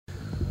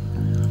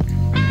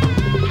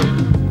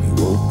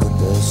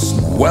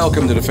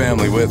Welcome to the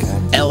family with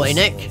L.A.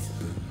 Nick.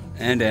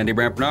 And Andy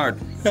Brandt Bernard.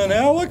 And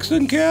Alex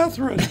and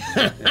Catherine,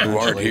 who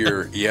aren't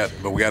here yet,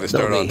 but we got to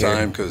start on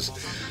time because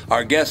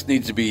our guest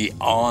needs to be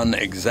on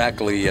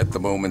exactly at the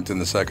moment in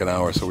the second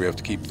hour, so we have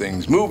to keep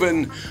things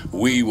moving.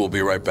 We will be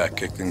right back,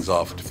 kick things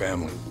off with the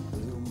family.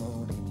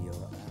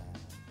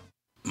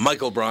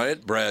 Michael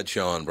Bryant,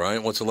 Bradshaw and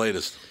Bryant, what's the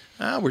latest?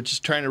 We're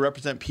just trying to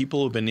represent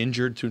people who've been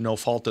injured through no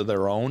fault of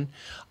their own.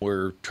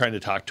 We're trying to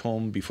talk to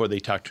them before they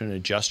talk to an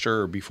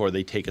adjuster or before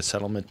they take a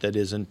settlement that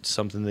isn't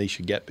something they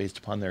should get based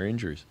upon their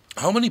injuries.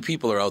 How many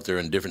people are out there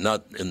in different,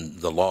 not in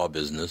the law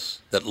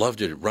business, that love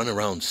to run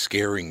around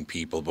scaring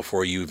people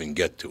before you even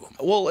get to them?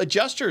 Well,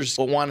 adjusters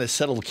want to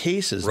settle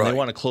cases and Right. they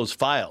want to close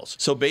files.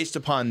 So based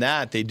upon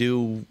that, they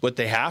do what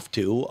they have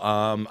to.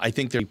 I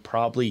think they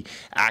probably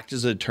act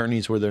as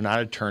attorneys where they're not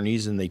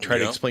attorneys, and they try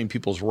to explain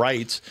people's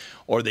rights,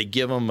 or they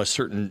give them a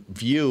certain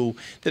view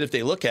that if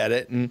they look at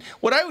it. And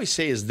what I always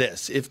say is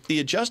this: if the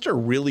adjuster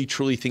really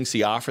truly thinks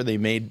the offer they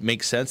made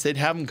makes sense, they'd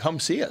have them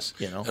come see us.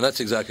 And that's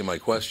exactly my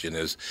question: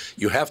 is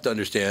you have to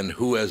understand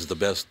who has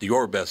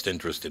your best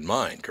interest in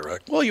mind,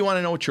 correct? Well, you want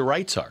to know what your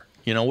rights are.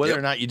 Whether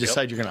or not you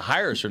decide you're going to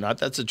hire us or not,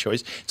 that's a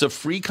choice. It's a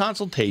free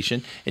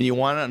consultation, and you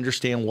want to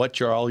understand what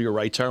all your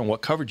rights are and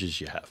what coverages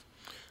you have.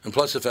 And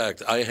plus the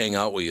fact I hang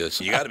out with you,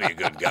 so you got to be a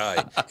good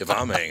guy if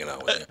I'm hanging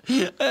out with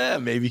you.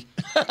 Maybe.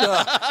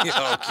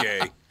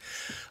 Okay.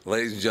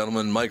 Ladies and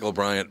gentlemen, Michael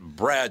Bryant,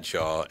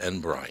 Bradshaw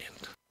and Bryant.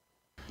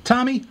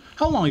 Tommy,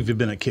 how long have you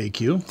been at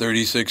KQ?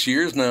 36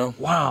 years now.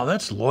 Wow,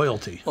 that's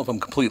loyalty. Well, if I'm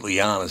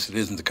completely honest, it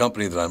isn't the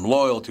company that I'm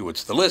loyal to,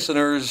 it's the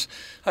listeners.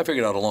 I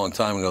figured out a long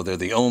time ago they're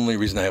the only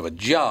reason I have a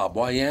job.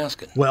 Why are you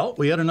asking? Well,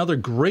 we had another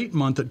great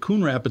month at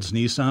Coon Rapids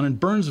Nissan and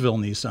Burnsville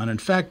Nissan. In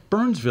fact,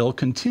 Burnsville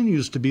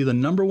continues to be the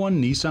 #1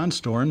 Nissan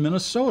store in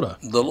Minnesota.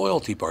 The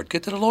loyalty part.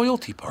 Get to the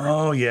loyalty part.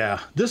 Oh,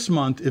 yeah. This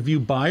month, if you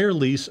buy or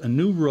lease a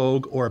new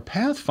Rogue or a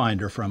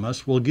Pathfinder from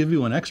us, we'll give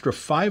you an extra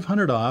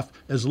 $500 off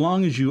as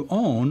long as you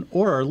own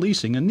or are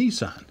leasing a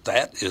Nissan.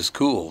 That is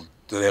cool.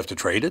 Do they have to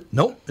trade it?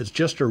 Nope, it's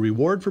just a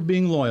reward for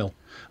being loyal.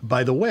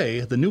 By the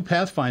way, the new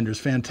Pathfinder's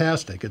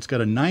fantastic. It's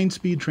got a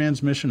 9-speed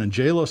transmission, and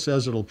JLo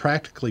says it'll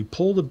practically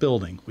pull the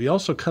building. We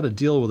also cut a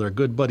deal with our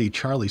good buddy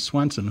Charlie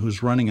Swenson,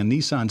 who's running a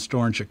Nissan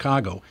store in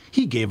Chicago.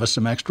 He gave us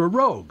some extra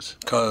Rogues.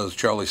 Because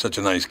Charlie's such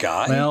a nice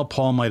guy? Well,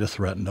 Paul might have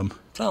threatened him.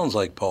 Sounds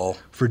like Paul.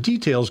 For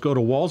details, go to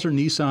Walser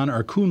Nissan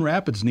or Coon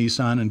Rapids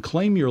Nissan and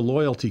claim your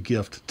loyalty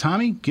gift.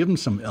 Tommy, give him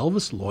some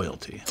Elvis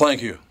loyalty.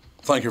 Thank you.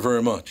 Thank you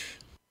very much.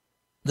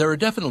 There are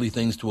definitely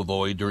things to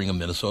avoid during a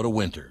Minnesota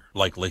winter,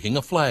 like licking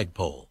a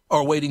flagpole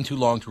or waiting too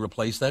long to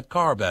replace that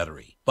car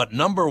battery. But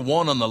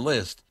 #1 on the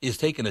list is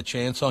taking a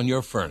chance on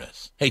your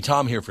furnace. Hey,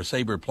 Tom here for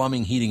Sabre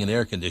Plumbing, Heating, and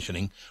Air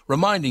Conditioning,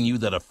 reminding you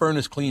that a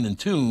furnace clean and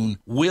tune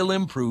will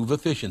improve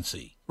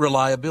efficiency,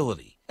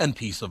 reliability, and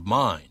peace of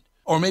mind.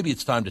 Or maybe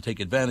it's time to take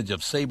advantage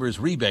of Sabre's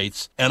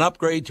rebates and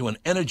upgrade to an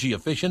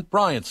energy-efficient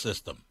Bryant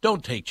system.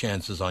 Don't take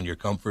chances on your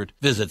comfort.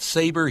 Visit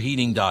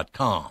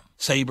SaberHeating.com.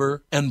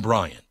 Sabre and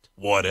Bryant.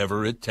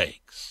 Whatever it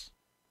takes.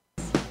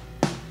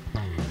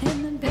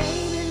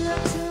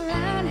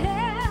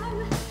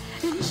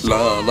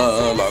 La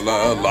la la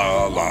la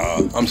la la.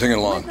 I'm singing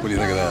along. What do you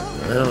think of that?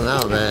 I don't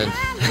know, man.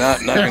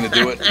 Not going to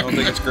do it. I don't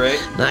think it's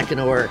great. Not going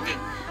to work.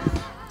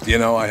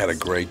 I had a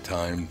great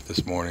time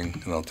this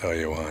morning, and I'll tell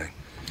you why.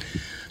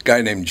 A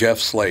guy named Jeff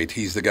Slate,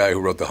 he's the guy who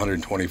wrote the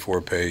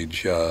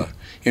 124-page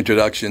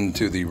introduction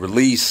to the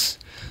release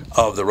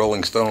of the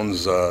Rolling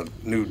Stones'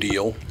 new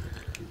deal.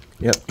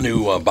 Yep.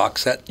 New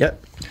box set.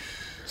 Yep.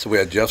 So we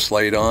had Jeff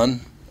Slade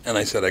on, and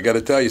I said, I got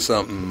to tell you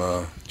something,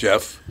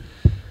 Jeff.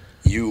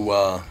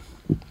 You're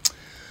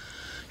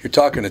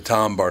talking to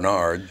Tom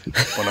Barnard.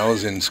 When I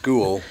was in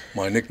school,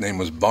 my nickname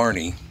was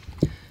Barney,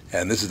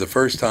 and this is the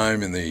first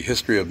time in the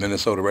history of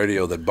Minnesota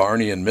radio that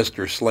Barney and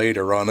Mr. Slade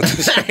are on at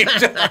the same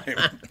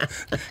time,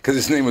 because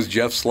his name was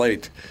Jeff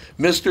Slate.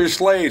 Mr.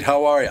 Slade,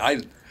 how are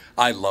you?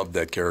 I loved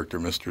that character,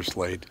 Mr.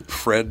 Slade.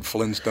 Fred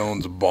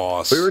Flintstone's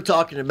boss. We were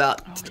talking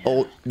about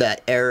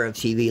that era of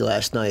TV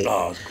last night.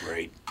 Oh, it was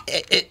great.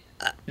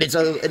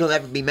 It'll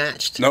never be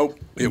matched. Nope,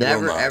 it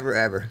never, will not. Ever.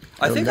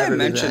 I It'll think I never be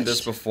mentioned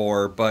this matched.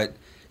 before, but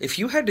if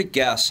you had to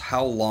guess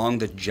how long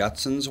the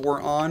Jetsons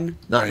were on,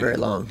 Not very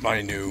long.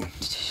 I knew.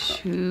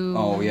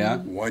 oh yeah,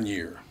 1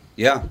 year.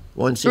 yeah,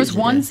 One season. There was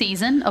one yeah.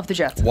 season of the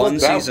Jetsons. one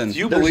That- season. do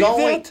you There's believe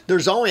only that?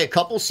 there's only a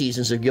couple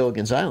seasons of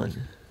Gilligan's Island.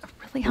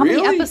 Really? How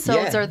many Really?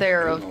 episodes Yeah. are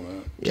there of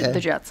Yeah. the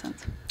Jetsons?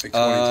 Like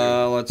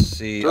 22. Let's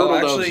see. Turtle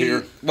Dove's actually,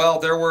 here. well,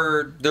 there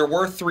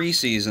were 3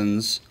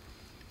 seasons,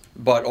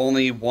 but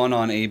only one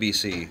on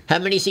ABC. How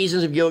many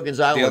seasons of Gilligan's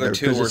Island? The other are there?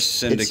 2 Because were it's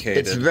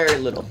syndicated. It's very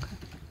little.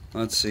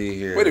 Let's see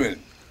here. Wait a minute.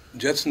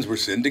 Jetsons were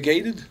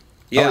syndicated?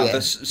 Yeah, Oh, yeah.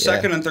 the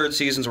second and third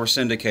seasons were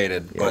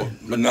syndicated, But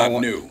no not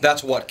one, new.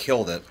 That's what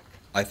killed it,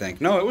 I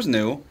think. No, it was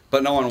new,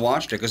 but no one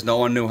watched it because no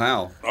one knew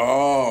how.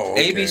 Oh,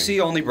 okay.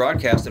 ABC only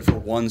broadcasted for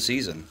 1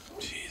 season.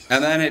 Jesus.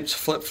 And then it's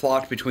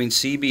flip-flopped between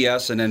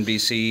CBS and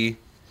NBC.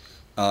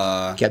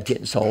 Kept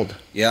getting sold.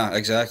 Yeah,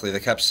 exactly. They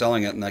kept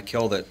selling it, and that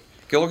killed it.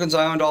 Gilligan's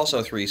Island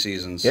also 3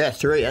 seasons. Yeah,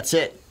 3. That's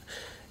it.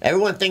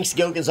 Everyone thinks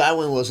Gilligan's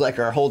Island was like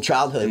our whole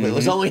childhood, but it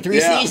was only 3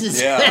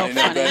 seasons. Yeah, I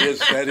know,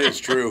 that is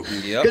true.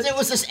 Because it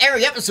was just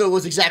every episode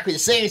was exactly the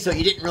same, so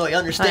you didn't really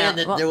understand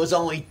that there was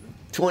only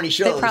 20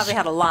 shows. They probably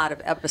had a lot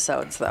of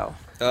episodes, though.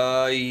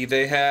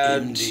 They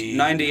had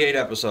 98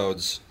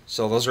 episodes,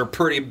 so those are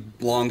pretty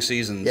long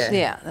seasons.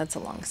 Yeah, that's a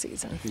long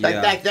season.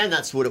 Back then,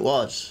 that's what it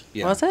was.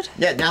 Yeah. Was it?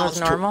 Yeah, now That was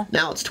normal.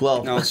 Now it's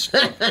 12. No, it's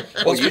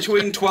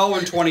between 12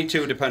 and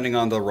 22, depending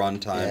on the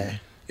runtime.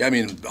 Yeah, I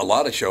mean, a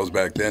lot of shows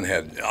back then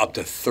had up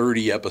to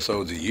 30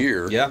 episodes a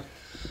year. Yeah.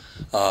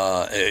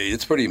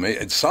 It's pretty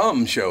amazing.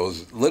 Some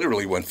shows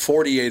literally went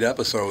 48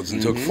 episodes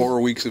and took 4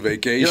 weeks of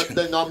vacation.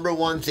 The number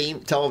one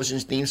television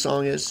theme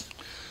song is?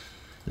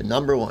 The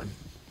number one.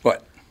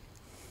 What?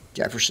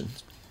 Jefferson.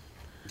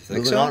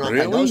 Think moving so? on up.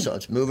 Really? I know so.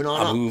 It's moving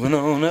on up. Moving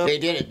on up. They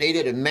did it. They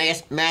did a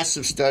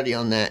massive study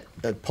on that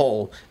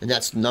poll, and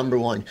that's number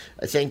one.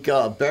 I think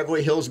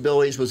Beverly Hills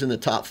Billies was in the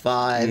top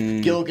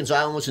 5. Gilligan's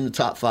Island was in the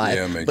top 5.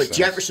 Yeah, makes but sense.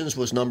 Jefferson's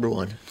was number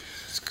one.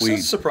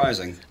 It's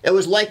surprising. It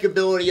was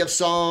likability of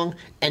song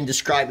and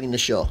describing the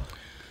show.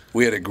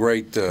 We had a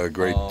great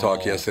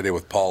talk yesterday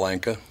with Paul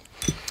Anka.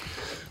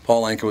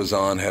 Paul Anka was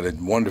on, had a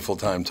wonderful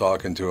time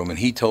talking to him, and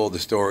he told the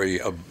story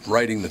of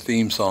writing the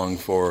theme song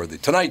for The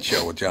Tonight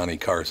Show with Johnny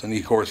Carson. He,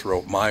 of course,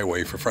 wrote My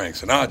Way for Frank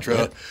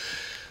Sinatra,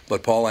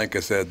 but Paul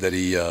Anka said that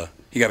he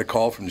got a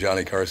call from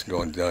Johnny Carson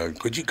going,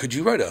 could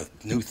you write a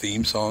new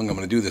theme song? I'm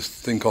going to do this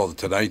thing called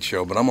The Tonight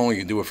Show, but I'm only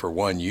going to do it for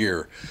 1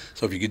 year,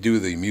 so if you could do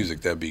the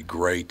music, that'd be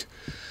great.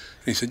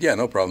 And he said, yeah,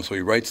 no problem. So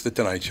he writes The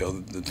Tonight Show,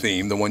 the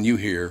theme, the one you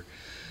hear.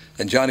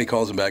 And Johnny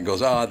calls him back and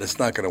goes, that's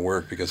not going to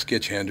work because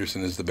Skitch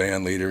Henderson is the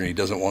band leader and he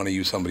doesn't want to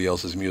use somebody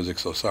else's music,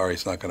 so sorry,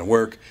 it's not going to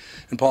work.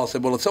 And Paul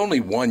said, well, it's only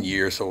 1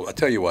 year, so I'll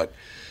tell you what,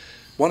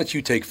 why don't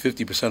you take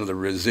 50% of the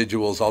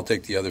residuals, I'll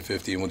take the other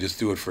 50, and we'll just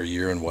do it for a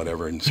year and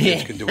whatever, and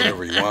Skitch can do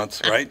whatever he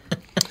wants, right?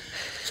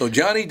 So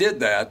Johnny did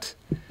that,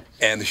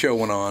 and the show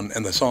went on,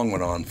 and the song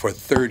went on for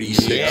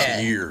 36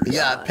 years. You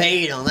got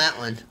paid on that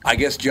one. I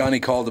guess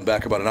Johnny called him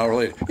back about an hour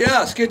later.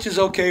 Yeah, Skitch is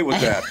okay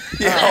with that.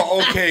 Yeah,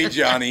 okay,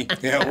 Johnny.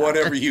 Yeah,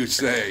 whatever you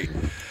say.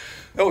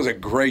 That was a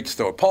great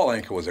story. Paul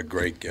Anka was a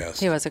great guest.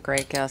 He was a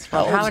great guest.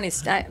 Well, how many?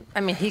 I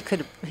mean, he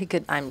could.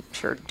 I'm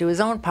sure do his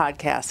own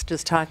podcast,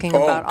 just talking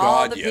about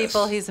all the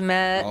people he's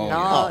met and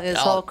all his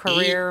whole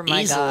career.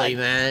 My easily,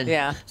 God, man.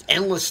 Yeah,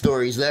 endless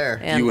stories there.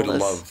 Endless. You would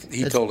love.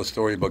 He told a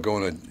story about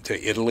going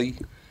to Italy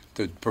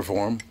to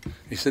perform.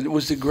 He said it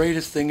was the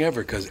greatest thing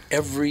ever because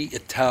every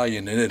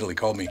Italian in Italy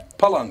called me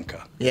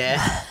Palanca. Yeah.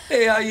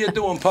 Hey, how you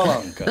doing,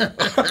 Palanca?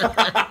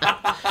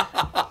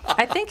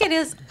 I think it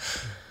is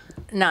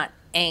not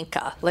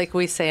Anka, like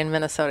we say in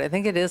Minnesota. I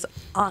think it is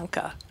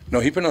Anka. No,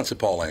 he pronounced it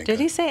Paul Anka. Did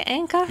he say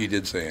Anka? He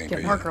did say Anka.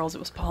 Get more girls, it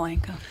was Paul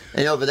Anka.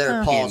 And over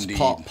there, Paul's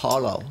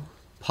Paulo.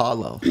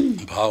 Paulo,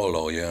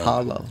 yeah.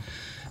 Paulo.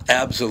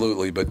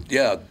 Absolutely, but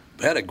yeah,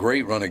 had a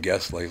great run of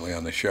guests lately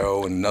on the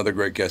show, and another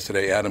great guest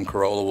today. Adam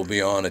Carolla will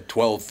be on at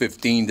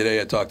 12:15 today.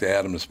 I talked to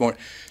Adam this morning.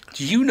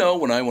 Do you know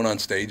when I went on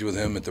stage with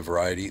him at the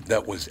Variety,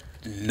 that was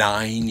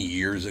 9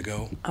 years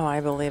ago? Oh,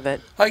 I believe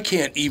it. I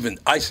can't even.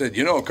 I said,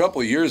 a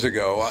couple of years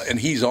ago, and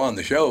he's on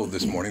the show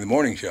this morning, the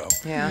morning show.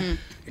 Yeah. Mm-hmm.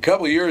 A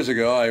couple of years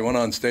ago, I went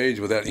on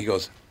stage with that, and he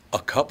goes, a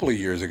couple of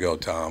years ago,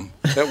 Tom.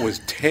 That was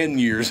 10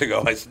 years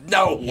ago. I said,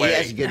 no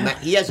way.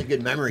 He has a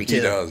good memory, too.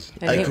 He does.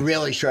 A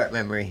really sharp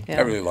memory. Yeah.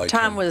 I really like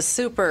Tom him. was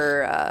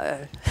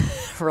super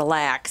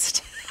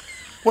relaxed.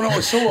 Well,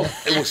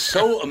 it was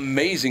so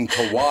amazing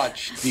to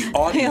watch the He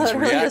audience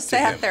literally react just to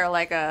him. sat there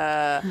like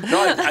a... No,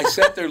 I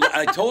sat there.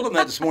 I told him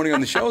that this morning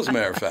on the show, as a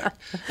matter of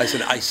fact. I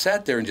said, I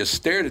sat there and just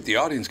stared at the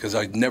audience because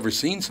I'd never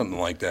seen something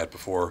like that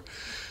before.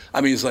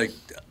 I mean, it's like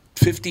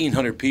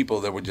 1,500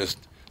 people that were just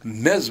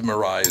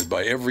mesmerized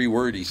by every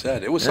word he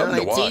said. It was something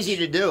to watch. It's easy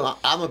to do.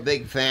 I'm a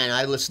big fan.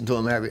 I listen to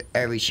him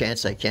every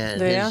chance I can.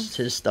 Yeah.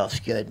 His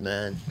stuff's good,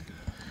 man.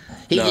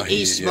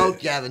 He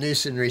smoked Gavin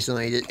Newsom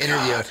recently. He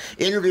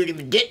interviewed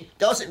him.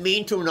 Doesn't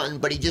mean to him nothing,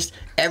 but he just,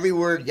 every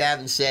word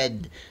Gavin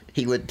said,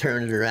 he would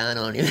turn it around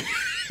on him.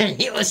 And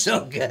it was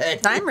so good.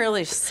 I'm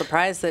really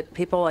surprised that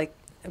people like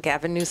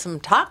Gavin Newsom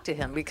talk to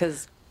him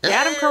because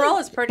Adam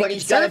Carolla is pretty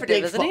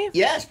conservative, isn't he?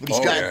 Yes, but he's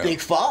got a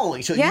big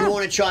following, so you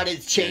want to try to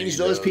change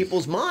those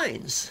people's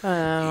minds.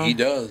 He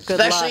does.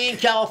 Especially in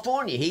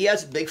California. He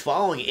has a big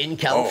following in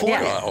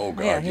California. Oh,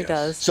 God, yeah, he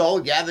does.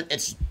 So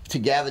it's to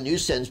Gavin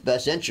Newsom's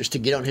best interest to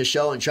get on his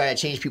show and try to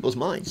change people's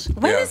minds.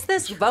 When is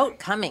this vote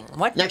coming?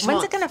 When's Next it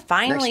month. going to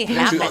finally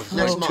happen?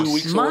 Next month. 2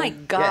 weeks My away?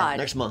 God. Yeah,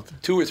 next month.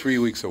 2 or 3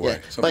 weeks away,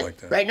 something but like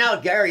that. right now,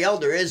 Gary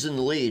Elder is in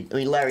the lead. I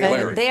mean, Larry And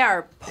Elder. they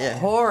are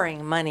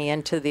pouring money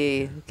into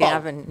the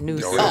Gavin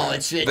Newsom. Oh,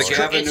 it's The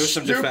Gavin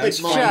Newsom stupid defense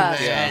money, fund.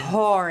 Just man.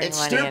 pouring It's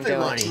money stupid into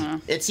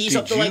money. it. It's he's Did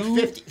up to like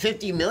you-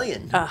 50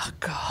 million. Oh,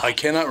 God. I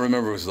cannot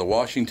remember if it was the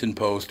Washington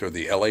Post or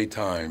the L.A.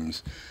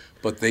 Times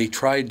but they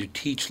tried to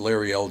teach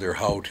Larry Elder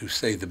how to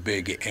say the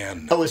big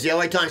N. Oh, it was the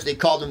LA Times. They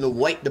called him the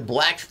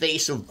black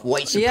face of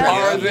white supremacy.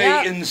 Are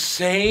they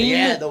insane?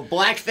 Yeah, the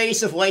black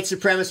face of white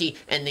supremacy,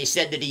 and they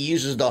said that he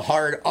uses the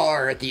hard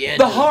R at the end.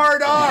 The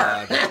hard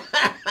R!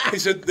 He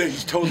said that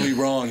he's totally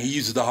wrong. He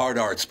uses the hard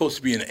R. It's supposed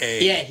to be an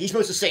A. Yeah, he's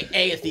supposed to say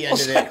A at the end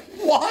of it.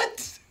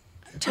 What?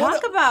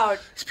 Talk about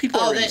these people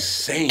are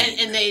insane.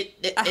 And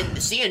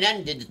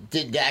CNN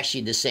did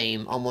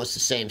actually almost the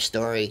same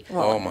story.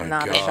 Well, oh my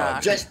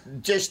God!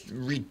 Just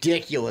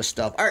ridiculous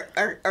stuff.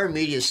 Our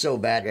media is so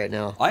bad right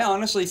now. I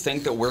honestly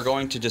think that we're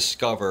going to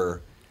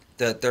discover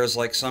that there's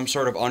like some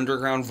sort of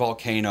underground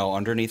volcano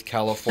underneath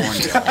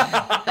California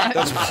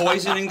that's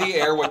poisoning the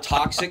air with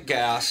toxic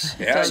gas.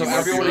 Yeah, so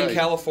everyone in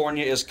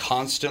California is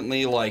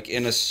constantly like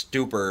in a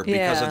stupor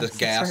because of this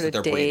gas that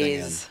they're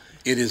breathing in.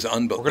 It is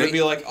unbelievable. We're going to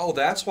be like, oh,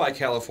 that's why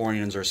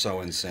Californians are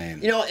so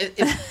insane. You know,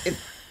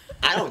 if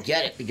I don't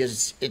get it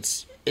because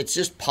it's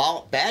just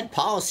bad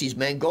policies,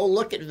 man. Go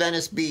look at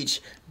Venice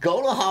Beach.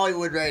 Go to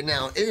Hollywood right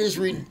now. It is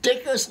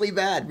ridiculously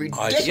bad.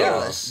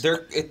 Ridiculous.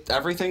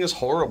 Everything is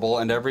horrible,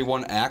 and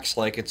everyone acts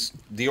like it's...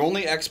 The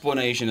only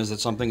explanation is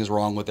that something is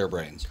wrong with their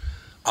brains.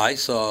 I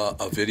saw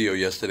a video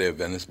yesterday of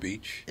Venice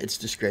Beach. It's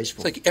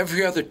disgraceful. It's like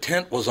every other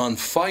tent was on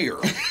fire.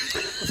 What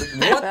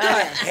the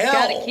hell?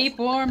 Gotta keep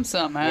warm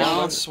somehow.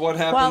 Well, that's what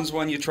happens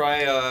when you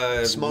try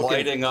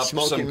lighting up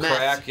some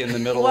crack in the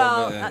middle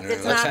of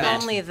it's not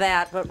only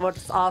that, but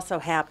what's also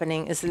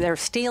happening is they're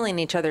stealing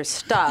each other's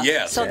stuff.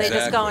 Yes, so they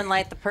just go and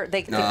light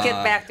they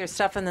get back their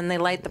stuff and then they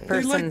light the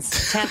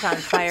person's tent on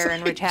fire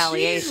in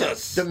retaliation.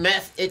 Jesus. The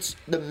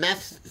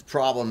meth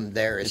problem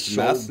there is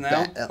so meth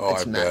now? bad.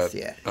 It's meth,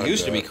 It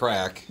used to be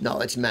crack. No,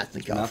 it's meth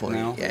in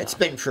California. Meth now? Yeah, it's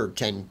been for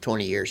 10,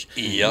 20 years.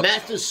 Yep.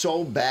 Meth is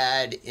so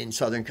bad in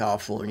Southern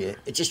California.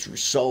 It's just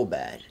so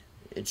bad.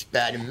 It's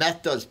bad. And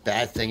meth does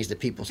bad things to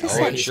people's brains.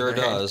 Oh, it sure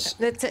does.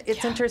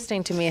 It's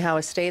interesting to me how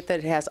a state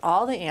that has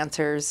all the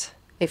answers,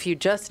 if you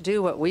just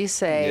do what we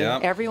say,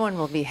 everyone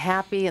will be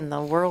happy and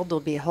the world will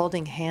be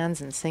holding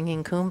hands and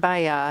singing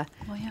Kumbaya.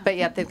 Well, yeah. But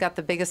yet they've got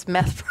the biggest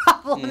meth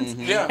problems.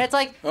 Mm-hmm. Yeah. It's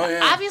like,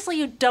 obviously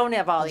you don't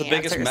have all the answers. The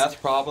biggest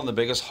meth problem, the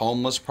biggest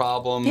homeless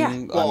problem.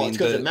 Yeah. Well, it's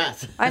because of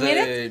meth.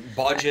 The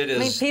budget is... I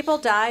mean, people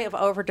die of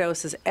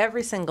overdoses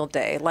every single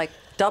day, like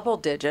double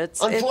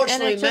digits.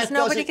 Unfortunately, and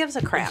nobody gives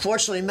a crap.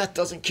 Unfortunately, meth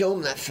doesn't kill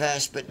them that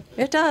fast, but...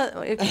 It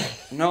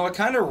does. No, it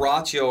kind of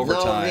rots you over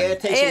time. Yeah, it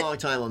takes a long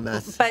time on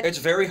meth. But it's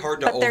very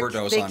hard to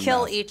overdose on meth. They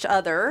kill each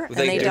other, and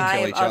they die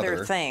of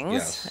other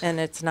things, and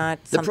it's not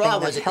something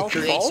that's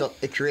helpful. The problem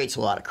is it creates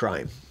a lot of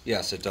crime.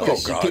 Yes, it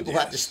does. People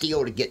have to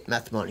steal to get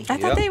meth money. I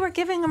thought they were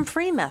giving them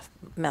free meth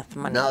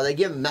money. No, they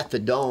give them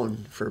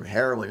methadone for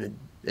heroin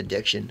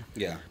addiction.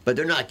 Yeah. But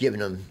they're not giving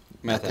them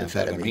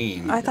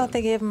methamphetamine. I thought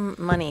they gave them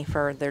money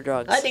for their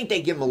drugs. I think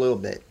they give them a little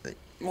bit. But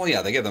well,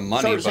 yeah, they give them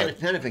money. So does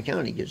Hennepin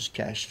County gives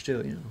cash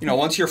too. You know,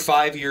 once you're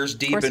 5 years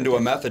deep into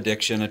a meth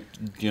addiction,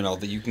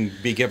 that you can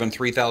be given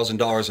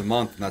 $3,000 a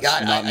month, and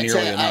that's not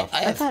nearly enough.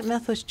 I thought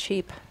meth was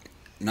cheap.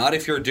 Not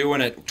if you're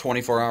doing it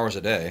 24 hours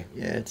a day.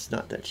 Yeah, it's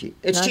not that cheap.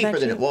 It's cheaper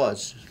than it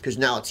was because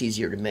now it's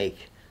easier to make.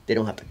 They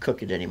don't have to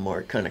cook it anymore.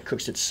 It kind of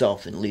cooks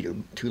itself in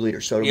 2-liter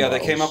soda bottles.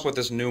 They came up with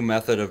this new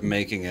method of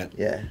making it.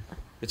 Yeah.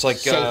 It's like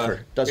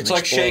it's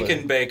like shake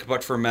and bake,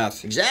 but for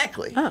meth.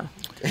 Exactly. Oh.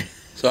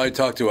 So I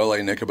talked to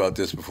L.A. Nick about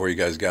this before you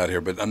guys got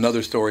here, but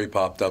another story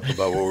popped up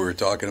about what we were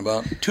talking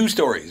about. 2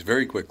 stories,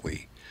 very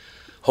quickly.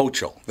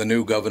 Hochul, the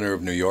new governor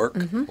of New York,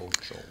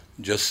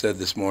 just said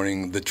this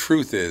morning, the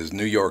truth is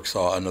New York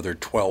saw another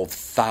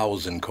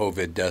 12,000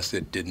 COVID deaths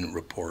it didn't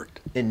report.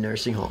 In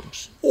nursing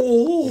homes.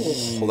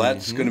 Well,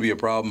 that's going to be a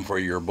problem for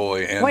your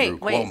boy, Andrew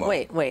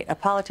Cuomo. Wait. A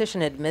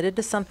politician admitted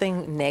to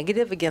something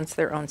negative against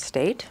their own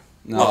state?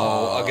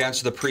 No,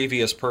 against the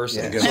previous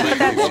person. Yeah. But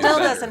that still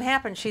doesn't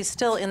happen. She's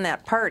still in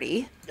that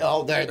party.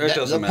 Oh,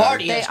 the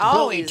party has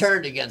completely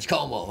turned against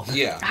Cuomo.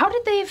 Yeah. How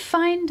did they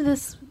find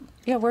this?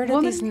 Yeah, where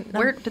did this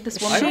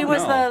woman? She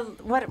was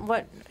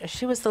the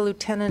She was the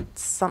lieutenant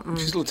something.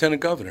 She's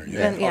lieutenant governor.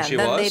 Yeah. Then she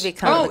then was? they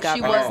become the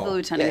governor. She was the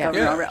lieutenant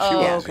governor. Yeah, she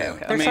was.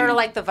 Okay. They're sort of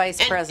like the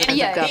vice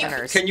president of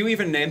governors. Can you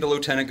even name the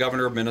lieutenant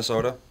governor of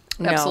Minnesota?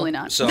 No. Absolutely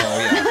not. So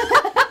yeah.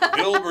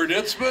 Bill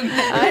Berditzman?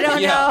 I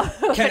don't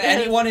know. Can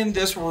anyone in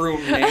this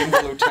room name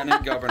the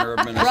lieutenant governor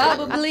of Minnesota?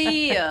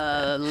 Probably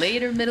a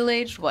later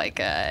middle-aged white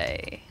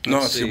guy. No,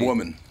 it's a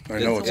woman. I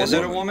know it's Is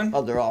it a woman?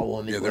 Oh, they're all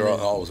women. Yeah, they're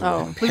always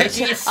women.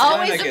 Peggy Always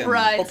Flanagan.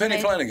 surprised. Oh, Penny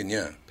me. Flanagan,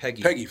 yeah.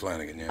 Peggy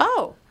Flanagan, yeah.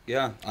 Oh.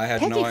 Yeah, I had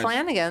Peggy no idea.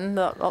 Flanagan,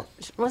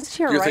 wasn't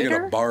she a You're writer?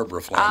 thinking of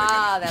Barbara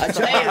Flanagan. That's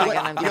I the tell you Flanagan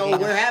I'm what, thinking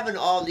of. we're having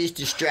all these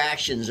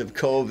distractions of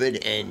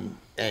COVID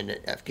and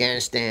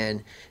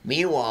Afghanistan.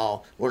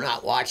 Meanwhile, we're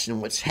not watching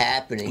what's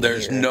happening.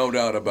 There's no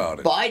doubt about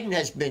it. Biden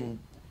has been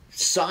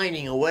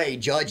signing away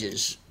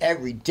judges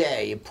every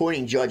day,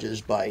 appointing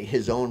judges by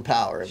his own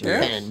power of the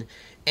pen.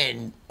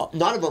 And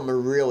none of them are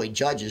really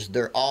judges.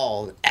 They're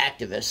all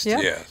activists.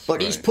 Yeah. Yes,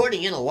 but he's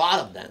putting in a lot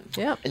of them.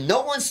 Yep. And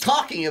no one's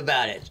talking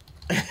about it.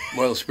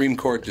 Well, the Supreme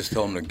Court just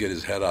told him to get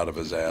his head out of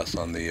his ass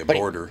on the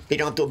border. They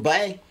don't have to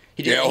obey.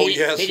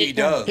 He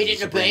does. He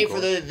didn't obey for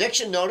the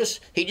eviction notice.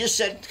 He just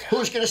said,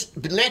 "Who's going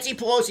to?" Nancy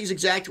Pelosi's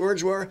exact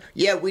words were,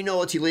 "Yeah, we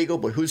know it's illegal,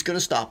 but who's going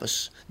to stop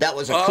us?" That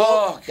was a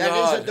quote. That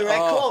is a direct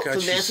quote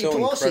from Nancy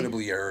Pelosi. She's so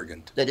incredibly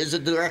arrogant. That is a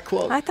direct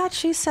quote. I thought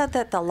she said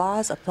that the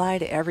laws apply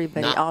to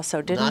everybody.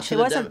 Also, didn't she?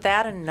 Wasn't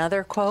that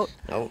another quote?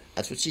 No,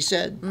 that's what she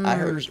said. I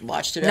heard her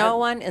watched it. No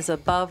one is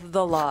above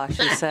the law,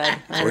 she said.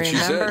 I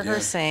remember her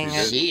saying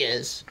it. She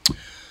is.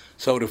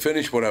 So to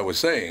finish what I was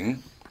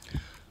saying,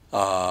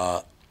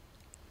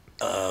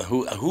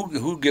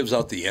 who gives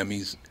out the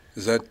Emmys?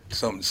 Is that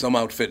some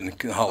outfit in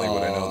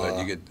Hollywood? I know that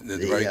you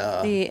get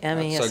right. The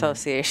Emmy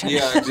Association.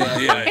 Yeah,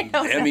 exactly.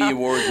 Emmy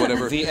Awards,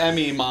 whatever. The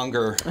Emmy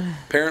monger.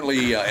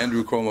 Apparently,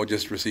 Andrew Cuomo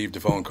just received a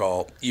phone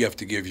call. You have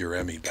to give your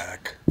Emmy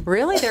back.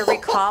 Really? They're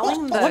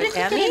recalling the What did he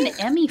Emmy? get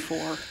an Emmy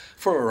for?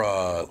 For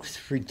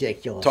It's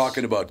ridiculous.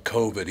 talking about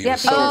COVID. He Yeah,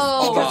 was so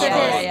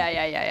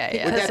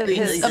Yeah. Would that be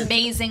His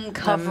amazing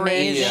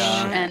coverage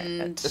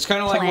and It's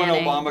kind of like when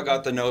planning. Obama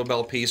got the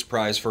Nobel Peace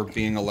Prize for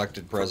being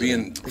elected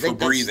president. for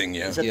breathing.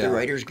 Yeah, Is that the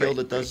Writers Guild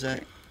that does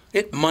that?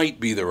 it might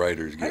be the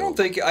Writers Guild. I don't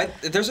think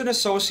there's an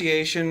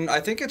association. I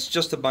think it's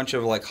just a bunch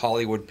of like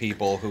Hollywood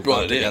people who Well,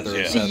 got it is, together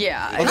and yeah. said,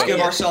 Yeah. let's give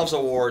ourselves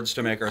awards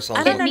to make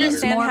ourselves I don't look better.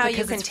 understand more how because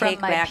you can it's from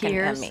take my back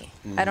peers. an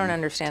Emmy. I don't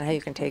understand how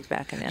you can take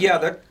back an Emmy. Yeah,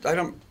 that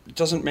it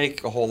doesn't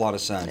make a whole lot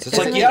of sense. It's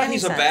doesn't like, make yeah, any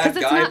he's a sense. bad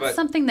Because it's guy, not but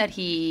something that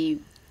he,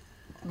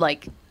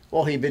 like...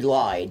 Well, he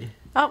belied.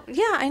 Oh,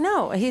 yeah, I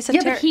know. He's a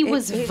Yeah, but he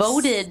was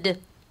voted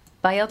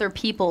by other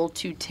people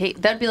to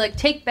take... That'd be like,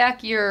 take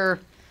back your...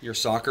 your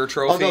soccer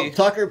trophy. Although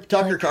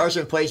Tucker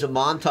Carlson plays a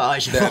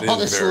montage That of all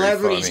the is very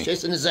celebrities funny.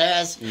 kissing his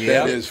ass.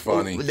 That is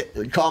funny.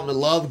 We call him the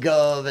Love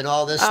Gov and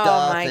all this Oh,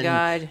 stuff. my and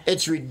God.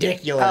 It's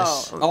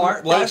ridiculous.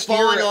 Oh, They last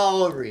fawn year,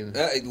 all over him.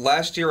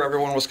 last year,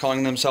 everyone was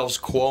calling themselves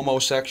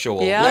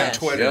Cuomo-sexual Yeah. on Yes.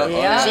 Twitter.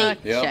 Yeah.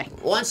 See, Yep.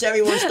 once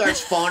everyone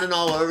starts fawning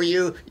all over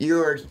you,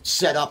 you're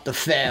set up to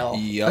fail.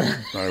 Yep.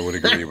 I would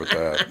agree with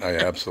that. I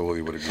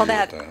absolutely would agree Well,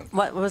 with that.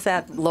 what was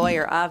that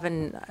lawyer,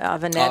 Avenatti?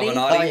 Avenatti.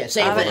 Oh, yeah,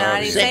 same thing.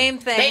 Avenatti, same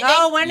thing. Hey,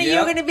 Oh, when are Yep.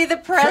 you going to be the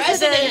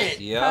president?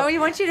 Yep. Oh, we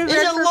want you to He's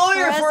run a for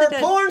lawyer for a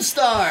president. porn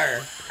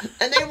star,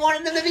 and they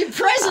wanted him to be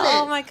president.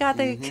 Oh my God,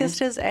 they kissed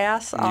his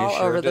ass all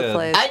sure over the did.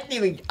 place. I didn't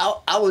even.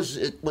 I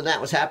was when that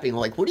was happening.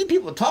 Like, what are you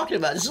people talking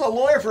about? This is a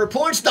lawyer for a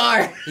porn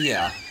star.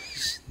 Yeah.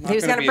 He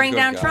was going to bring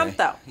down Trump,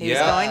 though. He was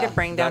going to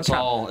bring down That's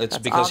Trump. all. It's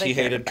That's because all they he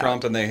cared hated about.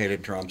 Trump and they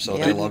hated Trump, so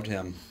Yeah. they loved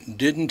him.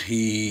 Didn't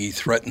he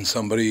threaten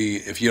somebody?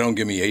 If you don't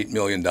give me $8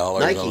 million,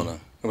 Nike.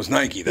 It was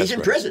Nike. That's He's in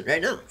right. prison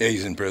right now. Yeah,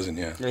 he's in prison.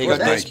 Yeah. He What's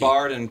got that?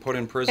 disbarred and put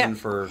in prison Yeah.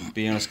 for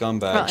being a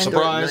scumbag. Well, and-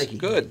 Surprise. Nike.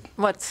 Good.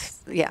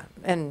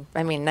 And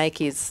I mean,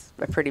 Nike's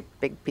a pretty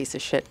big piece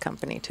of shit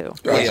company, too.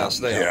 Yes,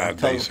 they are. Yeah, Total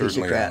they piece of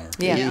certainly crap. are.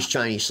 Yeah. They use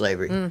Chinese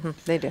slavery.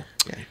 They do.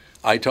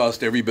 I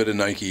tossed every bit of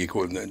Nike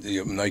equipment,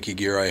 the Nike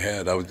gear I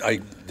had.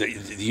 The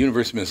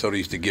University of Minnesota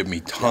used to give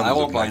me tons. I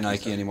won't of buy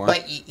Nike Nike anymore.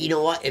 But you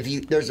know what?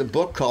 There's a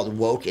book called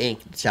Woke Inc.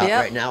 It's out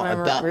Yep, right now I'm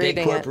about big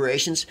reading it.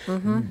 corporations.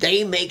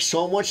 They make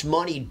so much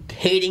money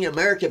hating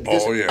America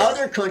because Oh, yeah.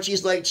 other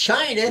countries like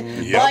China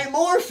Yep. buy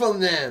more from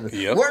them.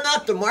 Yep. We're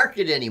not the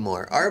market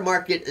anymore. Our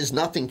market is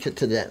nothing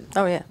to them.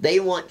 Oh, yeah. They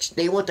want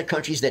the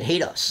countries that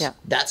hate us. Yeah.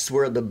 That's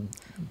where the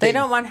They big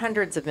don't want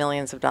hundreds of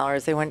millions of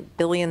dollars. They want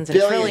billions and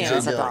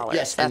trillions of dollars.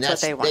 Yes, that's and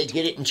what they want. They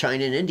get it in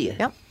China and India.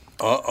 Yep.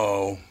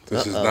 Uh-oh.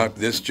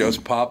 This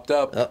just popped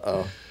up.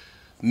 Uh-oh.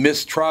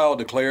 Mistrial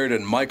declared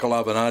in Michael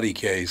Avenatti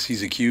case.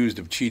 He's accused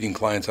of cheating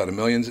clients out of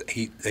millions.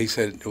 They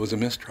said it was a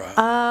mistrial.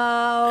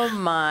 Oh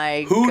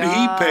my Who'd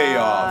God. he pay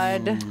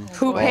off?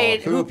 Who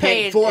paid? who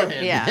paid for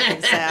him? Yeah,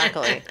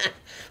 exactly.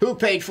 Who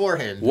paid for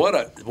him? What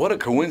a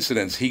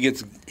coincidence.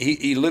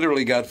 He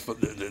literally got,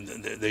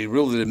 they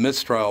ruled it a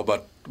mistrial,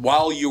 but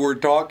while you were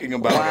talking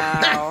about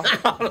Wow. it.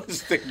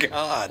 Honest to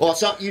God. Well,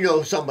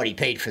 somebody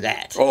paid for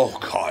that. Oh,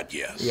 God,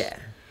 yes. Yeah.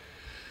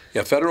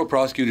 Yeah, federal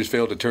prosecutors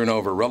failed to turn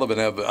over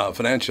relevant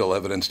financial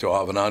evidence to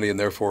Avenatti, and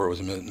therefore it was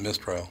a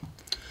mistrial.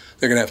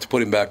 They're going to have to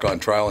put him back on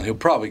trial, and he'll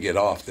probably get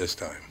off this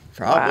time.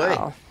 Probably.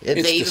 Wow. If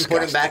It's they even put him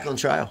disgusting. back on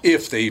trial.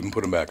 If they even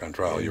put him back on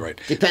trial, you're right.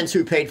 Depends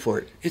who paid for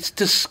it. It's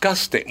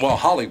disgusting. Well,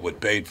 Hollywood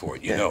paid for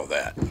it. You know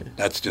that.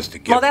 That's just a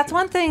given. Well, that's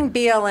one thing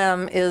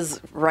BLM is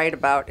right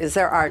about is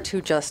there are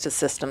two justice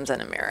systems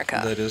in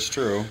America. That is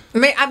true.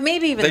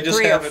 Maybe even They just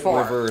three or have it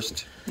four.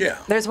 reversed. Yeah.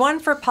 There's one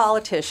for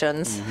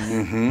politicians,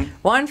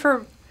 one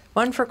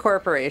for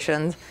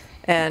corporations,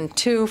 and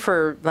two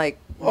for like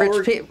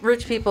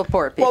rich people,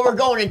 poor people. Well, we're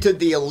going into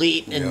the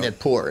elite and the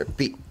poor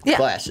Yeah,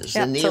 classes.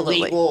 And the absolutely.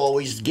 elite will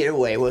always get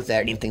away with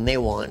anything they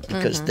want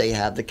because they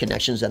have the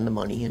connections and the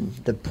money, and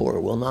the poor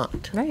will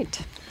not. Right.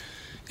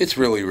 It's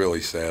really,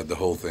 really sad. The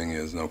whole thing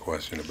is, no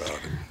question about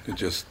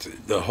it.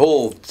 The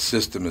whole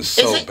system is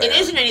so bad. It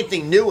isn't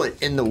anything new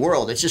in the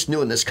world. It's just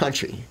new in this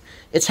country.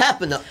 It's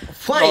happened to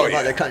plenty of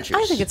other countries.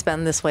 I think it's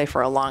been this way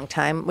for a long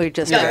time. We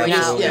just Yeah,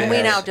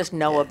 we now just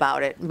know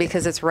about it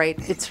because it's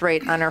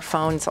right on our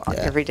phones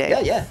every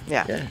day.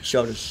 Yeah.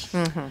 Showed us.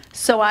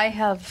 So I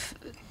have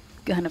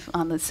kind of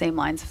on the same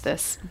lines of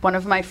this. One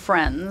of my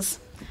friends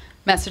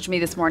messaged me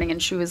this morning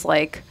and she was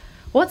like,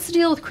 what's the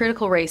deal with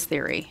critical race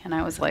theory? And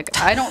I was like,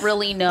 I don't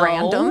really know.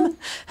 Random?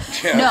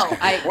 Yeah, No,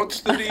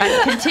 what's the deal?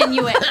 I'm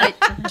continuing.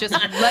 Just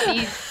let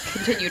me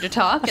continue to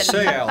talk. And,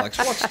 Say, Alex,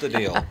 what's the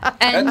deal? That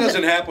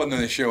doesn't happen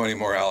on the show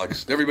anymore,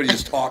 Alex. Everybody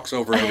just talks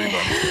over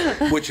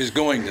everybody, which is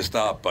going to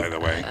stop, by the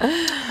way.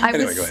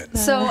 Anyway, go ahead.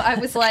 So I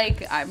was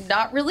like, I'm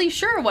not really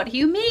sure. What do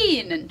you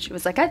mean? And she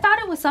was like, I thought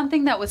it was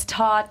something that was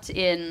taught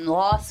in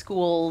law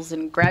schools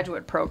and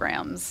graduate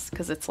programs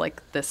because it's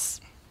like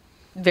this.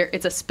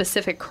 It's a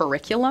specific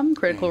curriculum,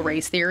 critical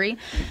race theory.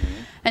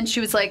 And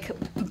she was like,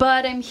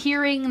 but I'm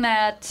hearing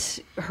that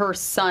her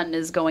son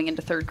is going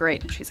into 3rd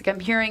grade. And she's like, I'm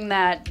hearing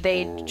that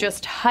they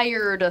just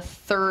hired a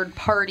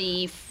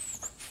third-party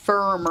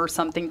firm or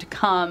something to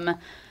come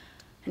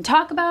and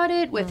talk about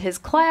it with his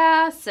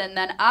class. And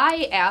then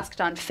I asked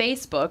on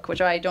Facebook,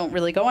 which I don't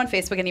really go on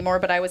Facebook anymore,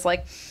 but I was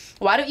like,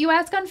 why don't you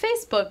ask on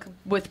Facebook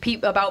with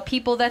about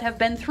people that have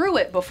been through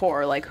it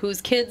before, like whose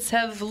kids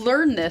have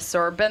learned this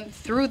or been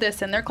through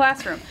this in their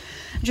classroom?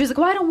 And she was like,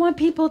 well, I don't want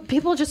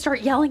people just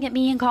start yelling at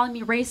me and calling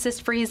me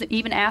racist for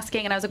even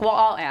asking. And I was like, well,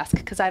 I'll ask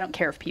because I don't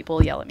care if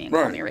people yell at me and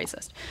call me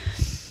racist.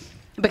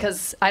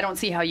 Because I don't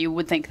see how you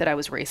would think that I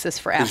was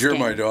racist for asking. Because you're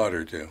my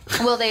daughter, too.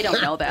 Well, they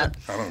don't know that.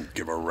 I don't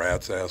give a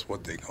rat's ass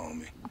what they call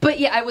me. But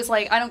yeah, I was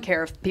like, I don't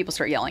care if people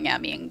start yelling at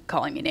me and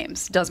calling me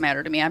names. Doesn't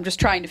matter to me. I'm just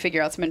trying to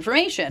figure out some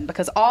information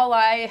because all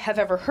I have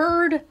ever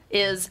heard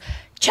is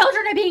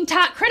children are being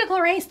taught critical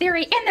race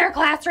theory in their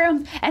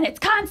classrooms and it's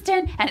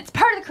constant and it's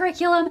part of the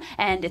curriculum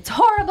and it's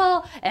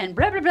horrible and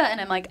blah, blah, blah. And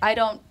I'm like, I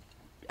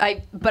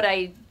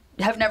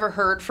have never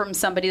heard from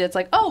somebody that's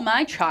like, oh,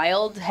 my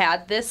child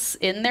had this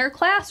in their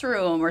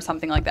classroom or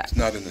something like that. It's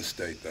not in the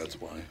state, that's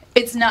why.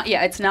 It's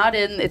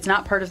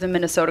not part of the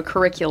Minnesota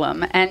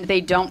curriculum, and they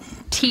don't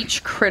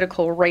teach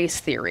critical race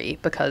theory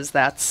because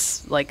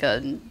that's like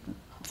a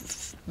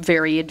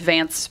very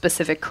advanced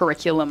specific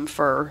curriculum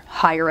for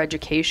higher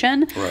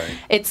education. Right.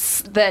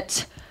 It's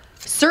that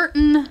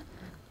certain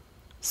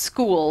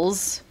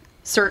schools,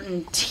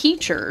 certain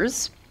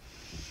teachers,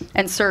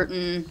 and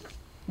certain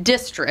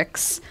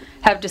districts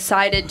have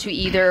decided to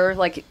either,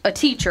 like a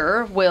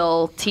teacher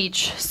will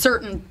teach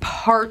certain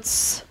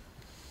parts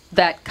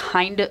that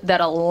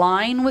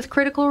align with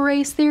critical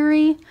race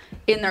theory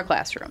in their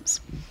classrooms,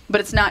 but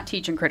it's not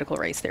teaching critical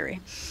race theory.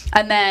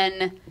 And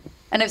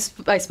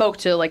I spoke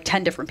to like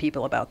 10 different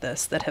people about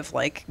this that have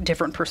like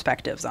different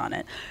perspectives on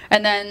it.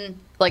 And then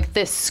like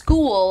this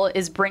school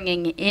is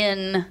bringing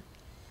in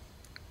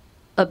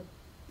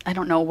I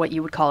don't know what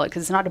you would call it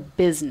because it's not a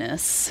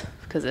business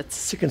because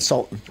it's a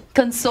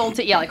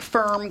consultant, yeah, like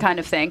firm kind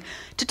of thing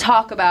to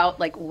talk about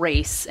like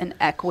race and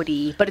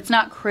equity, but it's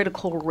not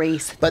critical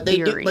race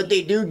theory. But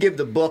they do give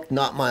the book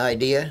Not My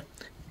Idea,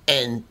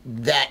 and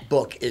that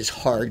book is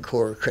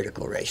hardcore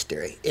critical race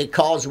theory. It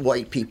calls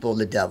white people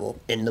the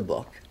devil in the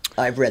book.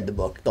 I've read the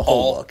book, the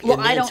whole book. Well,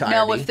 I don't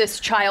know if this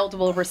child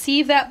will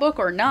receive that book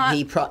or not.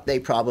 They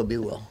probably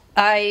will.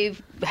 I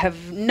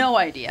have no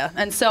idea.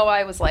 And so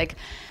I was like,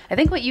 I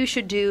think what you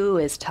should do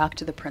is talk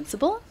to the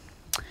principal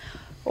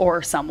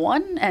or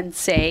someone and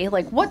say,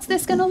 like, what's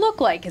this going to look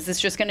like? Is this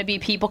just going to be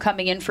people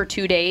coming in for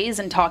 2 days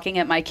and talking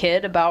at my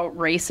kid about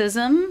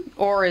racism?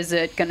 Or is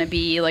it going to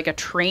be like a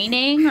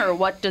training? Or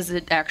what does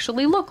it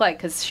actually look like?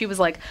 Because she was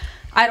like,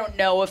 I don't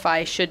know if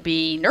I should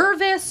be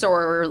nervous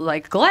or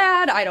like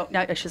glad. I don't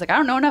know. She's like, I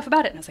don't know enough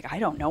about it. And I was like, I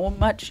don't know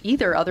much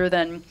either other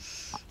than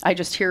I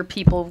just hear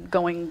people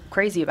going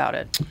crazy about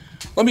it.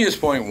 Let me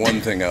just point one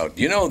thing out.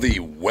 You know the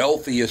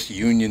wealthiest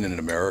union in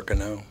America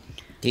now?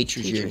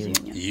 Teachers Union.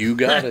 You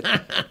got it.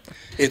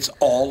 It's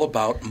all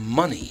about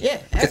money.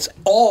 Yeah. It's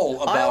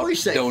all about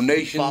say,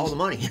 donations. Follow the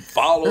money.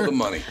 Follow the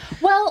money.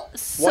 Well,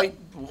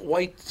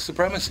 white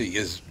supremacy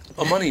is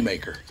a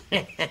moneymaker.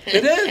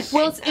 It is.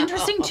 Well, it's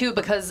interesting, too,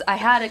 because I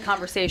had a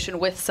conversation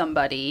with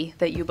somebody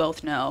that you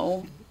both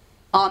know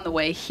on the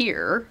way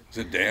here. Is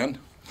it Dan?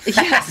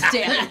 Yes,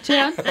 Dan.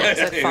 Dan? Is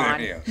it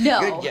fun? Yeah. No.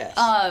 Good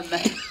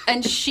guess.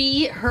 And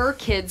her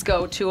kids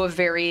go to a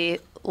very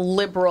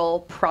liberal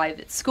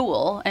private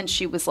school, and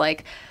she was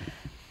like,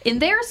 in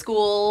their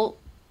school,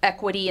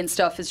 equity and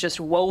stuff is just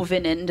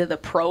woven into the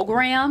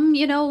program,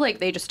 you know, like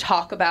they just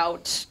talk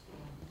about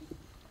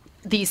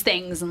these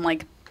things and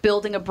like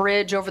building a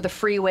bridge over the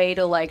freeway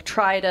to like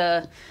try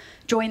to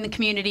join the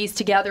communities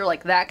together,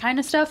 like that kind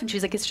of stuff. And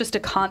she's like, it's just a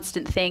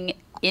constant thing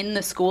in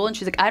the school. And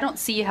she's like, I don't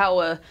see how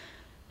a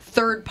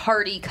third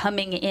party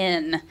coming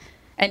in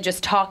and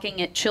just talking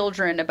at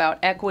children about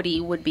equity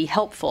would be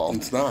helpful.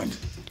 It's not.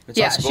 It's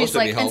not supposed to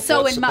be helpful. And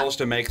so it's supposed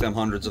to make them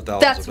hundreds of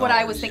thousands of dollars. That's what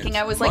I was thinking.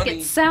 I was like,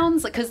 it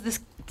sounds like, because this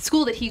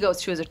school that he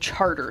goes to is a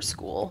charter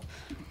school.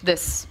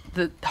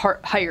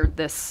 Hired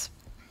this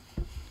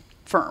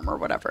firm or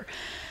whatever.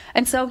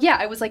 And so, yeah,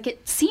 I was like,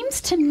 it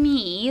seems to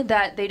me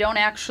that they don't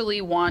actually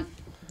want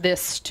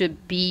this to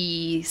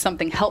be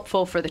something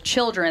helpful for the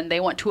children. They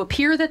want to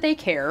appear that they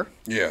care.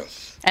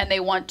 Yes. And they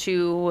want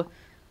to,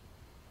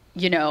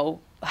 you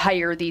know,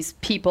 hire these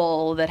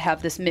people that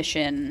have this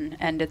mission.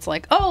 And it's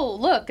like, oh,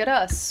 look at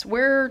us.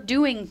 We're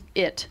doing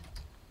it.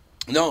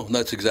 No,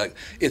 that's exactly.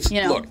 It's,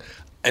 you know, look,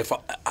 If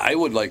I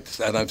would like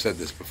to, and I've said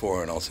this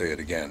before and I'll say it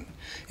again,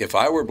 if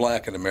I were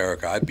black in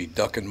America, I'd be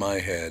ducking my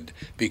head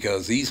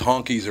because these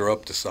honkies are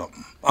up to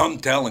something. I'm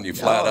telling you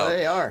flat out.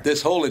 They are.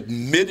 This whole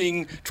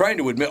trying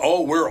to admit,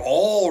 we're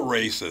all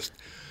racist.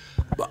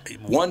 But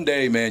one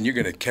day, man, you're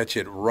going to catch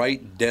it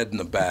right dead in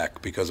the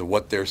back because of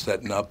what they're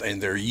setting up,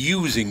 and they're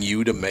using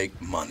you to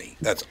make money.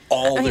 That's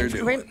all they're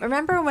doing.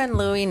 Remember when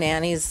Louie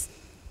Nanny's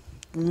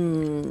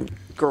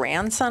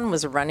grandson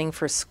was running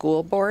for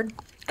school board?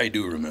 I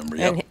do remember,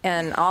 yeah.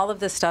 And all of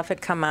this stuff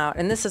had come out.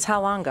 And this is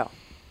how long ago?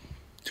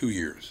 2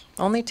 years.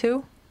 Only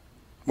 2?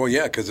 Well,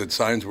 yeah, because the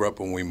signs were up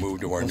when we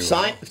moved to our new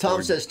house.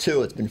 Tom says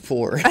 2. It's been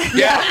 4.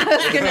 Yeah, I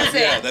was going to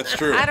say. Yeah, that's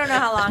true. I don't know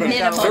how long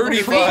ago.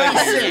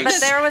 35 years.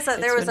 But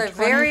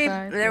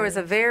there was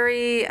a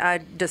very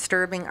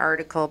disturbing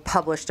article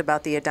published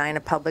about the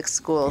Edina Public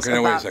Schools. Okay,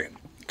 now wait a second.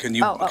 Can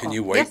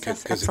you wait?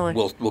 Because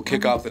we'll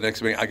kick off the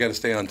next meeting. I got to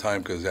stay on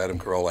time because Adam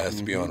Carolla has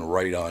to be on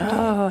right on time.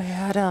 Oh,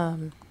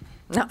 Adam.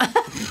 No.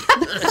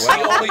 It's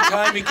the only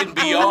time he can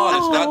be on.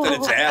 It's not that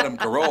it's Adam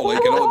Carolla. He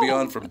can only be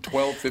on from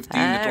 12:15 to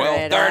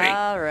 12:30.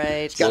 All right.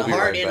 It's got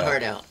hard in,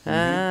 hard out. All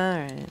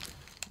right.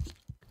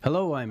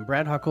 Hello, I'm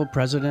Brad Huckle,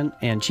 President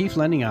and Chief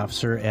Lending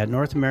Officer at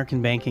North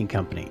American Banking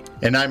Company.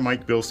 And I'm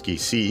Mike Bilski,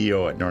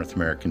 CEO at North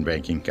American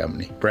Banking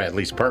Company,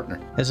 Bradley's partner.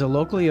 As a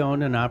locally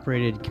owned and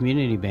operated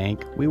community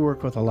bank, we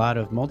work with a lot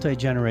of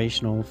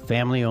multi-generational,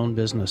 family-owned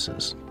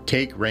businesses.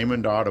 Take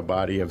Raymond Auto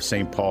Body of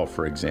St. Paul,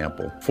 for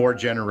example. 4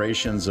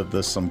 generations of the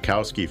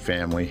Sumkowski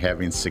family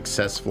having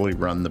successfully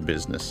run the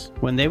business.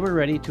 When they were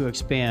ready to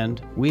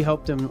expand, we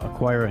helped them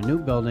acquire a new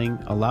building,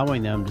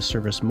 allowing them to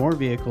service more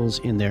vehicles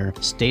in their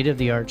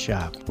state-of-the-art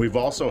shop. We've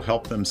also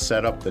helped them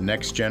set up the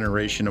next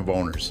generation of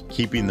owners,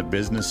 keeping the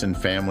business and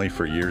family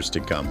for years to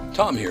come.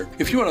 Tom here.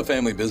 If you run a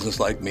family business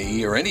like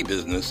me or any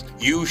business,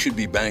 you should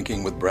be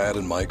banking with Brad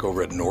and Mike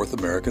over at North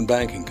American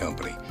Banking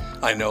Company.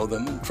 I know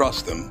them and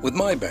trust them with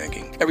my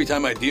banking. Every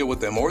time I deal with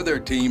them or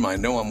their team, I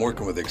know I'm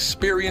working with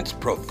experienced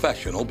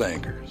professional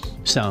bankers.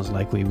 Sounds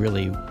like we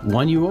really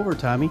won you over,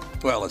 Tommy.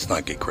 Well, let's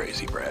not get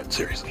crazy, Brad.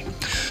 Seriously.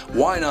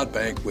 Why not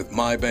bank with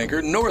my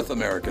banker, North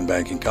American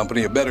Banking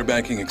Company, a better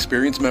banking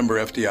experience, member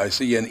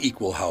FDIC, and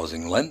equal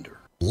housing lender?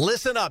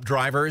 Listen up,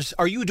 drivers.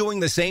 Are you doing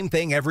the same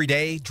thing every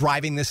day,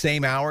 driving the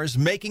same hours,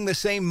 making the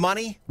same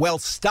money? Well,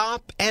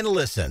 stop and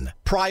listen.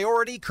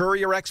 Priority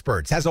Courier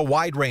Experts has a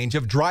wide range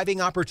of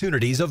driving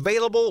opportunities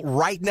available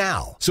right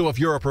now. So if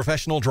you're a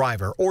professional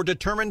driver or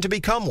determined to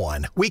become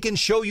one, we can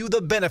show you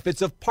the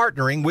benefits of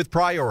partnering with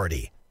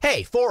Priority.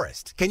 Hey,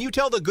 Forrest, can you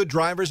tell the good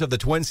drivers of the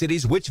Twin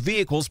Cities which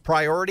vehicles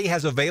Priority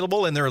has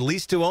available in their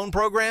lease-to-own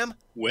program?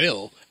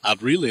 Well,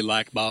 I'd really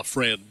like my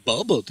friend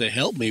Bubba to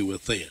help me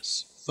with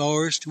this.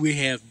 Forrest, we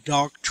have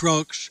dock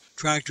trucks,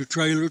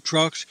 tractor-trailer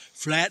trucks,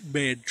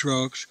 flatbed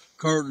trucks,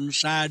 curtain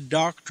side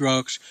dock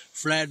trucks,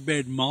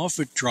 flatbed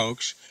Moffett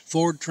trucks,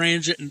 Ford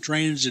Transit and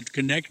Transit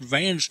Connect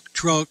Vans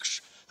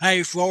trucks.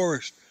 Hey,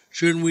 Forrest,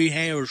 shouldn't we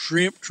have a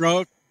shrimp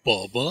truck?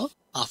 Bubba,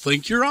 I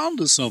think you're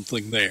onto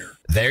something there.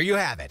 There you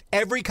have it.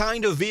 Every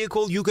kind of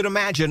vehicle you could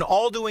imagine,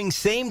 all doing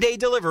same-day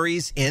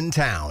deliveries in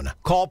town.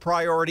 Call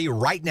Priority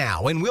right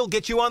now and we'll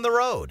get you on the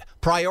road.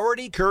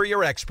 Priority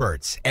Courier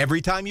Experts.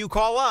 Every time you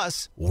call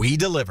us, we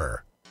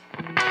deliver.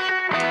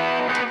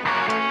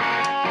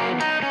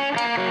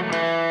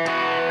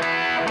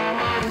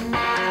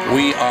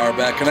 We are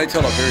back. Can I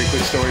tell a very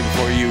quick story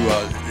before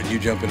you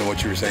jump into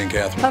what you were saying,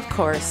 Catherine? Of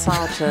course.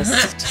 I'll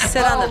just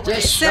sit on the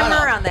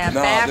simmer on that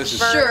back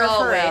burner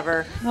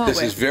forever.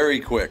 This is very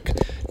quick.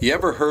 You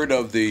ever heard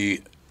of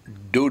the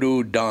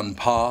Dodo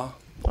Danpa?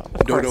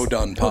 Dodo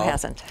Danpa. Who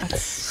hasn't?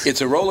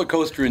 It's a roller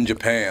coaster in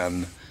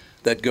Japan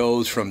that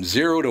goes from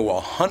 0 to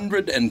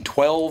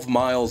 112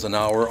 miles an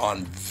hour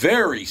on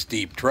very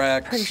steep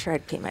tracks. Pretty sure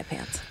I'd pee my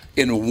pants.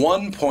 In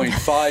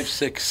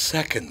 1.56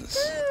 seconds.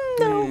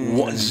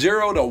 No.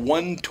 0 to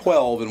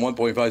 112 in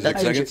 1.56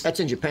 seconds. That's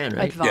in Japan,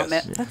 right? I'd vomit.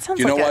 Yes. That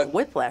sounds like a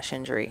whiplash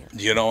injury.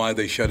 Do you know why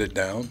they shut it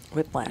down?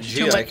 Whiplash.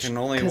 Gee, I can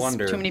only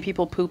wonder. Too many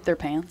people poop their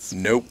pants?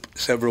 Nope.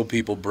 Several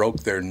people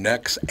broke their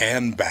necks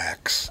and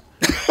backs.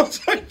 I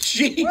was like,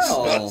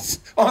 Jesus,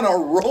 on a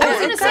roller I was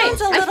going to say,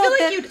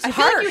 I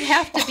feel like you'd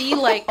have to be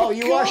like,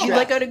 you are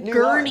like on a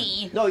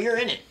gurney. No, you're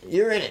in it.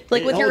 You're in it.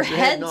 Like with your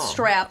head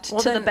strapped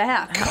to the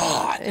back.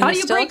 God. How do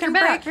you break your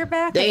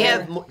back? They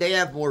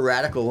have more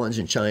radical ones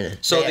in China.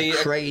 So they have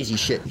crazy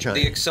shit in China.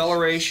 The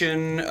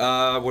acceleration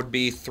would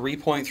be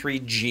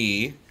 3.3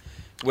 G,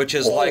 which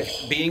is like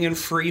being in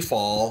free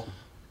fall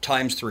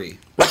times 3.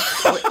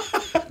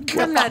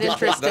 I'm not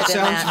interested that in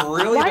that.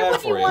 sounds really bad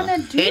for you.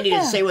 Andy, did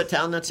you say what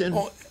town that's in?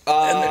 And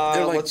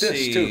they're like let's this,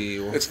 see.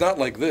 too. It's not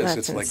like this.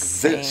 That's it's like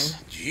insane. this.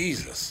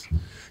 Jesus.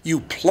 You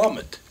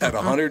plummet at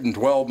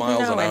 112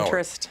 miles an hour. No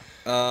interest.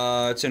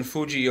 It's in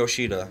Fuji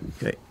Yoshida.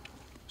 Okay.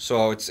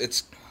 So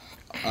it's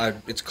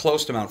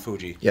close to Mount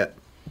Fuji. Yep.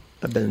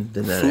 I've been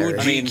in that area.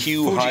 Fuji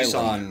Q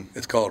Fuji-san. Highland.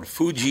 It's called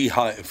Fuji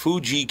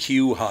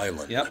Q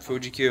Highland. Yep,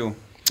 Fuji Q.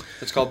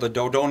 It's called the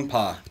Dodonpa.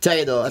 I tell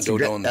you though,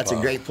 that's a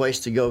great place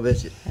to go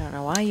visit. I don't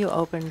know why you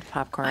opened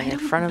popcorn in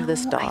front of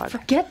this dog. I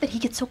forget that he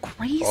gets so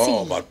crazy.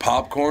 Oh, about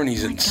popcorn?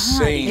 He's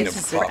insane of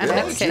popcorn.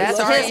 Okay,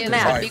 that's his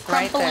mess. Be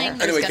crumpling.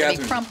 There's Anyway, going to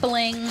Catherine, be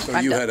crumpling. So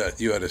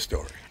you had a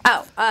story.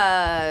 Oh,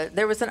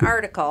 there was an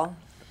article.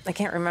 I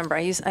can't remember. I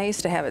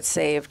used to have it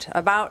saved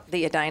about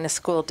the Edina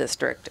School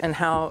District and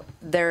how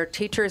their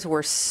teachers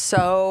were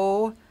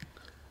so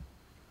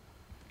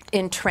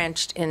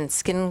entrenched in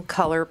skin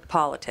color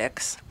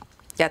politics.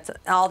 That's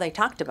all they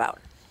talked about.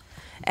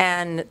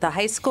 And the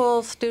high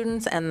school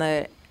students and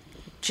the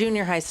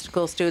junior high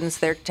school students,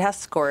 their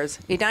test scores,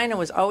 Edina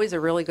was always a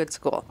really good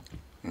school.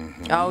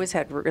 Mm-hmm. Always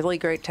had really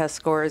great test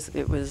scores.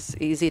 It was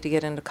easy to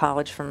get into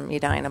college from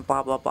Edina,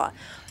 blah, blah, blah.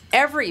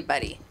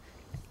 Everybody,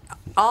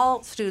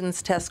 all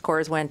students' test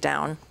scores went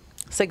down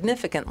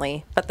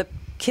significantly, but the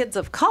kids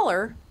of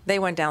color, they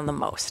went down the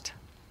most.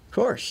 Of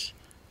course.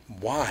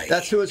 Why?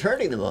 That's who it's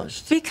hurting the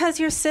most. Because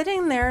you're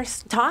sitting there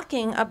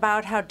talking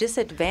about how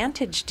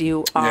disadvantaged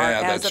you are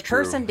as a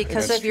person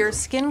because of your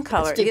skin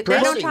color. They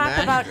don't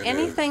talk about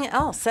anything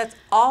else. That's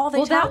all they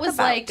talk about. Well, that was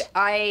like,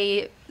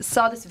 I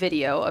saw this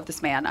video of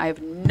this man. I have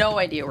no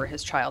idea where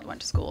his child went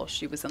to school.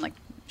 She was in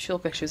she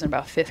looked like she was in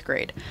about 5th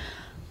grade.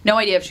 No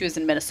idea if she was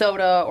in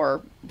Minnesota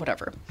or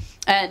whatever.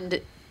 And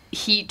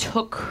he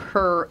took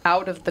her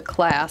out of the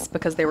class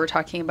because they were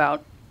talking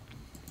about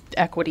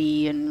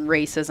equity and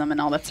racism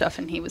and all that stuff,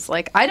 and he was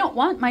like, I don't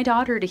want my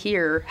daughter to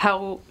hear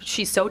how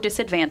she's so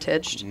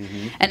disadvantaged,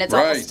 and it's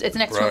it's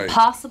next to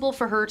impossible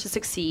for her to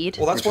succeed.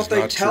 Well, that's what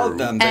they tell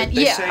them.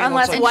 They say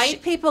unless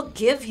white people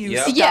give you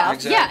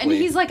stuff. Yeah, and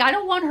he's like, I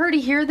don't want her to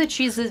hear that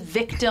she's a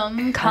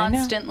victim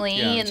constantly,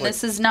 and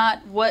this is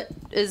not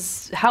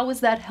how is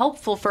that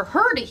helpful for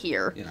her to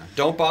hear?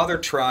 Don't bother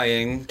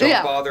trying.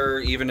 Don't bother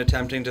even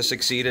attempting to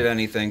succeed at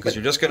anything because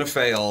you're just going to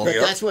fail. But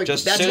that's what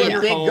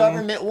big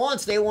government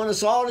wants. They want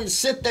us all to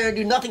sit there and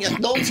do nothing.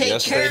 Don't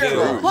take care of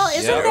us. Well,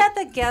 isn't that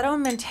the ghetto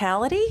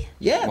mentality?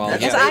 Yeah.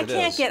 Because I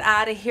can't get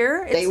out of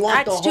here.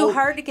 It's too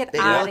hard to get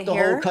out of here. They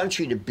want the whole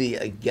country to be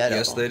a ghetto.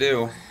 Yes, they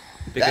do.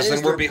 Because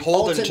then we're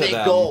beholden to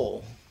them.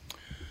 Goal.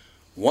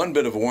 One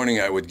bit of warning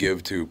I would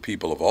give to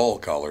people of all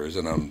colors,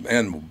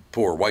 and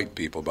poor white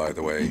people, by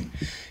the way,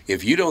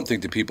 if you don't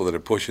think the people that are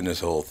pushing this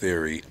whole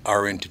theory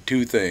are into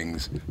two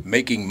things,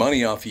 making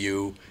money off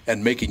you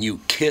and making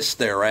you kiss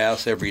their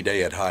ass every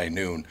day at high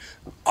noon,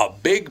 a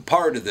big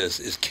part of this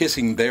is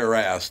kissing their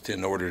ass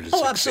in order to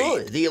succeed.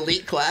 Absolutely. The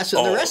elite class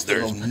and the rest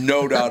of them. There's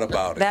no doubt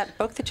about it. That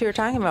book that you were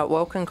talking about,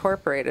 Woke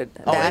Incorporated,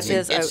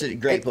 it's a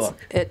great book.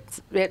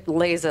 It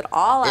lays it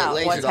all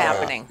out, what's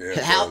happening.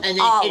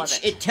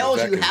 It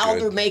tells you how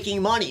they're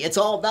making money. It's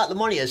all about the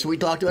money, as we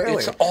talked about earlier.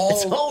 It's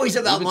always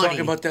about money. We've been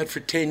talking about that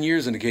for 10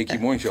 years in the KQ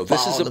Morning Show.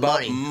 This is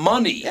about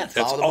money. That's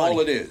all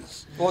it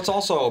is. Well, it's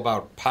also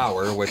about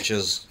power, which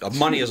is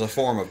money is a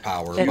form of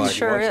power. It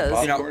sure is.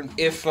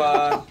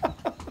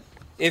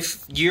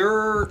 If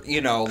you're,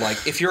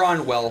 if you're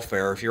on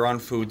welfare, if you're on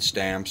food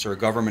stamps or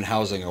government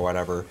housing or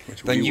whatever,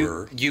 then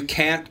you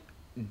can't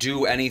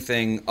do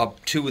anything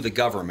up to the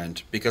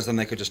government because then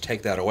they could just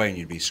take that away and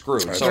you'd be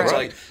screwed. It's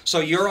like, so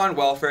you're on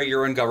welfare,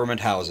 you're in government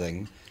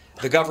housing.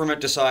 The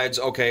government decides,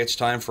 okay, it's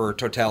time for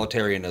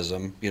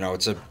totalitarianism.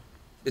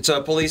 It's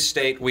a police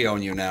state. We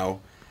own you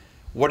now.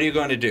 What are you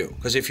going to do?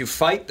 Because if you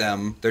fight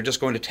them, they're just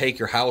going to take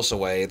your house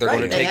away. They're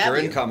going to take your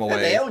income away.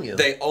 They own you.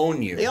 They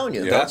own you. They own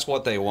you. That's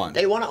what they want.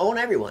 They want to own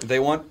everyone. They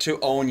want to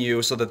own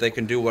you so that they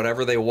can do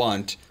whatever they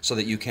want so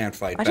that you can't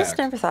fight back. I just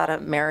never thought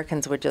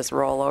Americans would just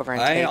roll over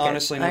and take it. I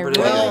honestly never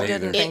did. I really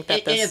didn't think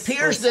that it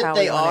appears that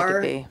they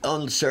are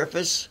on the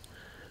surface,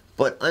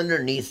 but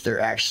underneath they're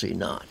actually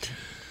not.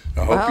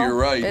 I hope you're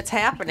right. It's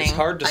happening. It's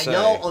hard to say. I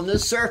know on the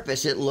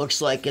surface it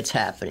looks like it's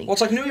happening. Well,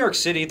 it's like New York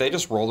City. They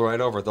just roll right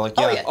over. They're like,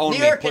 own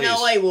New York and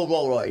LA will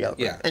roll right over.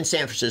 Yeah. And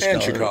San Francisco.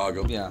 And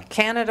Chicago. Yeah.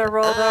 Canada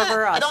rolled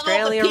over. Australia rolled over. I don't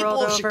know if the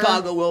people of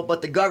Chicago will,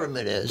 but the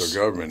government is. The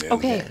government is.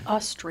 Okay,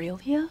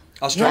 Australia?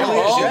 Australia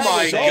oh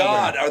my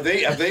God! Have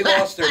they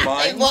lost their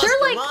minds?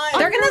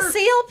 They're going to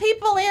seal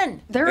people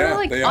in.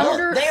 They're they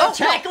are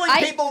tackling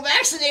people,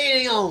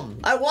 vaccinating them.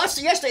 I watched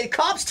it yesterday. The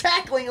cops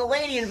tackling a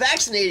lady and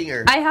vaccinating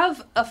her. I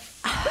have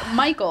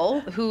Michael,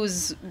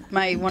 who's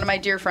one of my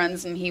dear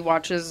friends, and he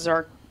watches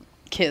our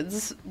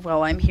kids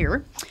while I'm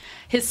here.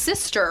 His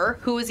sister,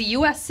 who is a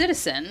U.S.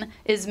 citizen,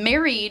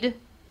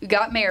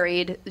 got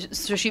married,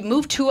 so she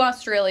moved to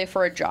Australia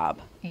for a job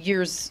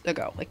years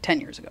ago, like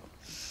 10 years ago.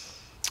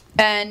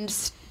 And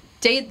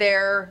stayed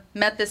there,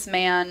 met this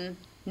man,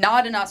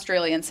 not an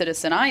Australian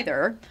citizen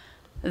either.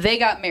 They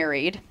got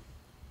married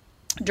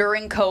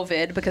during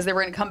COVID because they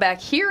were going to come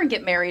back here and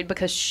get married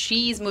because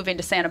she's moving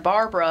to Santa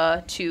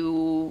Barbara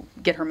to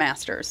get her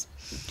master's.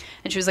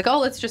 And she was like, oh,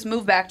 let's just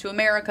move back to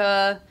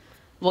America.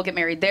 We'll get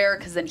married there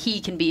because then he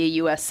can be a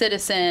U.S.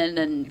 citizen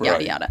and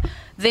yada, yada.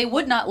 They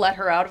would not let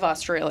her out of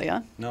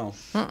Australia. No.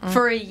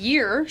 For a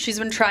year, she's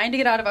been trying to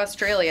get out of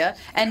Australia.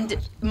 And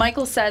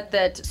Michael said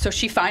that, so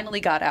she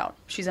finally got out.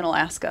 She's in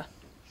Alaska.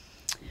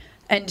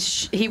 And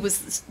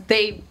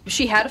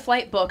she had a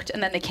flight booked,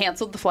 and then they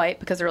canceled the flight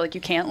because they were like,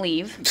 you can't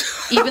leave,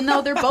 even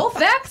though they're both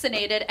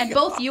vaccinated and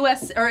both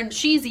and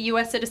she's a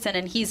U.S. citizen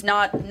and he's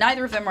not.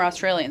 Neither of them are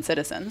Australian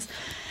citizens.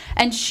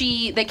 And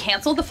they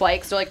canceled the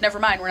flight because they're like, never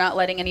mind, we're not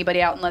letting anybody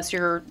out unless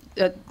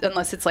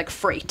it's like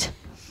freight.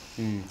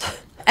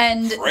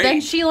 And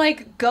then she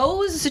like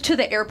goes to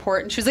the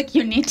airport and she's like,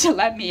 you need to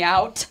let me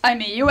out.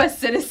 I'm a U.S.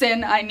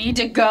 citizen. I need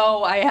to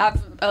go. I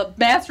have a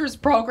master's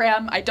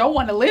program. I don't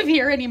want to live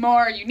here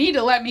anymore. You need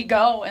to let me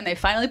go. And they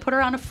finally put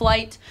her on a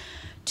flight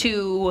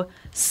to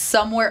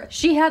somewhere.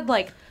 She had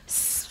like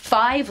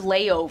 5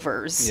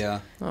 layovers. Yeah.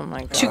 Oh my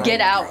God. To get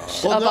out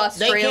of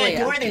Australia. They can't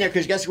do anything there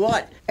because guess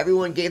what?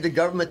 Everyone gave the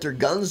government their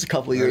guns a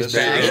couple years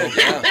back.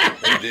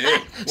 They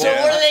did. So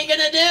what are they going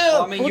to do?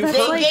 Well, I mean,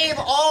 they gave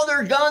all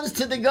their guns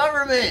to the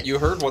government. You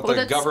heard what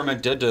the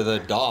government did to the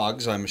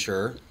dogs, I'm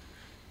sure.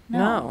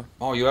 No.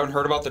 Oh, you haven't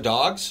heard about the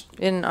dogs?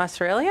 In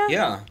Australia?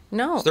 Yeah.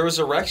 No. So there was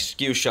a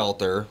rescue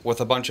shelter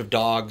with a bunch of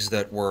dogs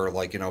that were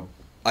like,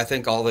 I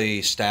think all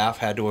the staff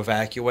had to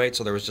evacuate,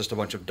 so there was just a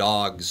bunch of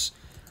dogs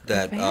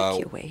that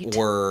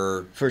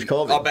were First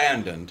COVID.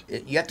 abandoned.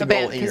 You have to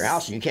go in your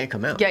house and you can't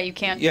come out. Yeah, you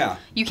can't. Yeah.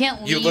 You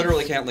can't leave. You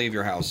literally can't leave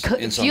your house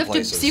in some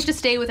places. So you have to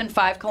stay within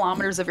 5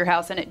 kilometers of your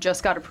house, and it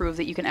just got approved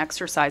that you can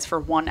exercise for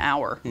 1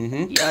 hour a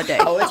day.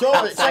 Oh, it's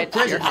over. It's like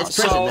prison.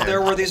 So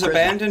there were these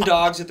abandoned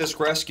dogs at this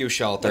rescue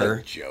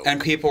shelter,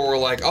 and people were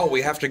like, oh,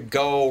 we have to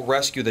go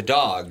rescue the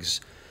dogs.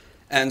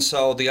 And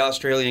so the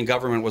Australian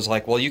government was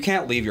like, well, you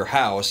can't leave your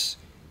house,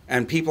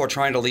 and people are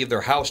trying to leave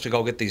their house to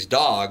go get these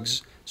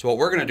dogs. So what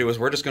we're going to do is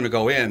we're just going to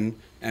go in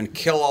and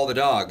kill all the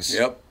dogs.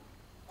 Yep.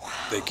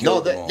 They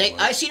killed them all.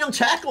 I seen them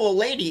tackle a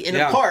lady in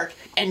a park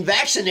and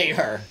vaccinate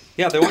her.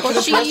 Yeah, they went to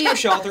this rescue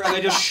shelter and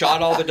they just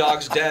shot all the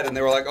dogs dead. And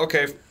they were like,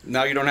 okay,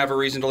 now you don't have a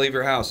reason to leave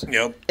your house.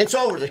 Yep. It's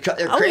over. They're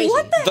crazy.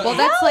 What the hell?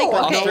 That's like,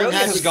 okay. Australia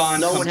has gone.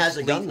 No one has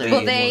a gun there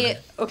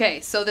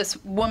Well, so this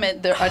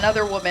woman,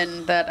 another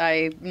woman that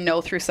I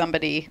know through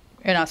somebody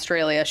in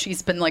Australia,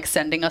 she's been like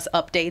sending us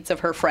updates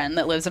of her friend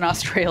that lives in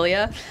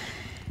Australia.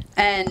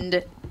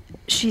 And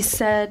she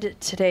said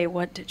today,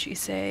 what did she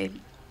say?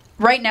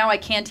 Right now, I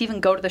can't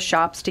even go to the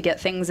shops to get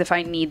things if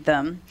I need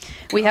them.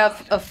 We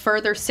have a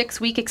further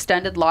 6-week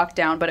extended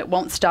lockdown, but it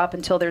won't stop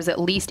until there's at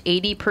least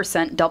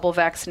 80% double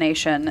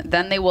vaccination.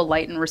 Then they will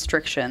lighten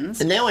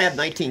restrictions. And they only have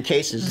 19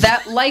 cases.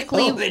 That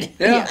likely,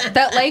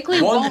 that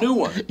likely one won't, new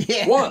one.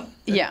 Yeah. One.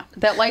 Yeah,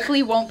 that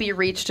likely won't be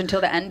reached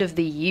until the end of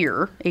the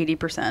year.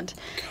 80%.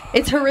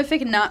 It's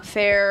horrific, not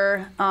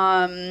fair.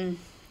 Her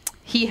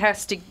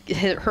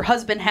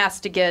husband has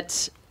to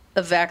get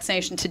a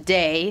vaccination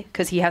today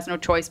because he has no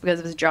choice because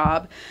of his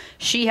job.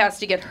 She has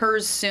to get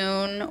hers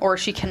soon or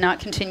she cannot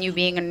continue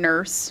being a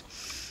nurse.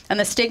 And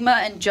the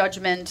stigma and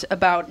judgment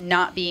about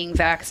not being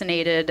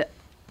vaccinated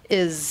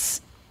and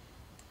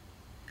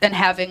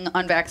having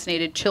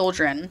unvaccinated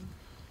children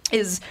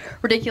is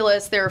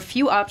ridiculous. There are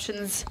few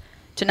options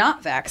to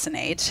not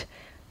vaccinate.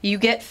 You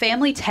get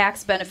family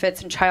tax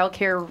benefits and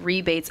childcare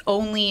rebates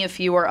only if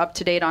you are up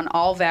to date on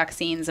all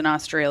vaccines in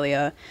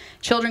Australia.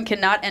 Children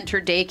cannot enter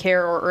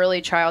daycare or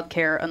early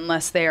childcare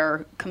unless they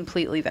are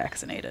completely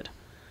vaccinated.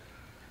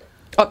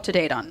 Up to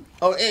date on.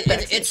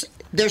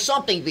 There's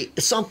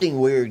something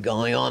weird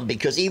going on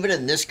because even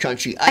in this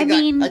country, I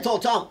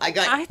told Tom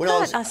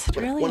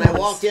when I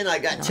walked in, I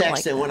got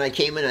text, and when I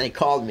came in, they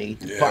called me,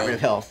 Department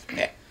of Health,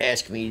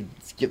 asked me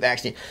to get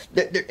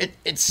vaccinated.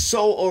 It's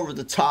so over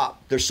the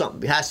top. There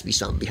has to be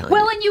something behind it.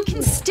 Well, and you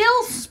can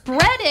still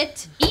spread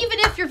it even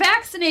if you're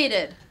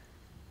vaccinated.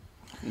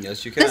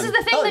 Yes, you can. This is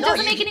the thing that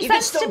doesn't make any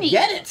sense to me. You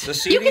can still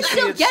get it. You can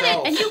still get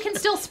it, and you can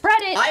still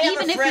spread it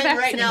even if you're vaccinated. I have a friend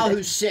right now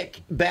who's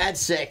sick, bad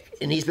sick,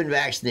 and he's been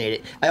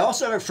vaccinated. I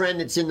also have a friend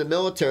that's in the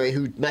military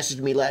who messaged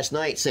me last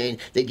night saying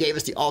they gave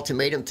us the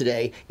ultimatum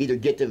today: either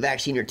get the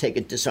vaccine or take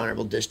a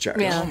dishonorable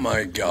discharge. Yeah. Oh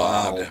my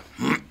God.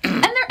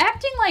 And they're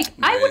acting like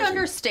I would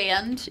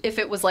understand if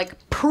it was like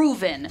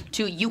proven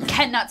to you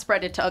cannot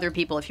spread it to other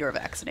people if you're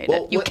vaccinated.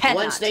 Well, you cannot.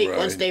 Once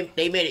they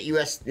made it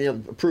U.S.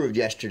 approved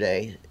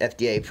yesterday,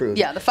 FDA approved.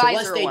 Yeah, the Pfizer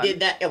once they one. did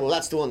that, well,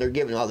 that's the one they're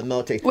giving all the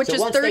military. Which is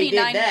once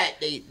 39.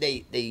 they did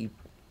that, they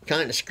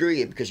kind of screw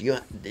you because you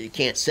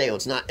can't say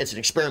it's an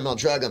experimental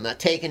drug. I'm not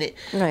taking it.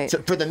 Right.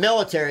 So for the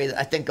military,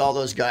 I think all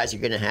those guys are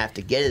going to have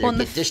to get it or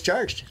get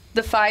discharged.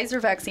 The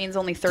Pfizer vaccine is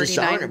only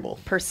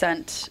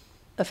 39%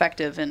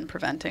 effective in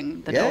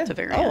preventing the Delta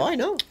variant. Oh, I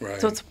know. Right.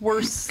 So it's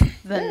worse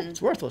than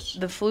it's worthless.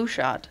 The flu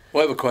shot.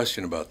 Well, I have a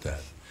question about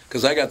that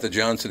because I got the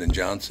Johnson &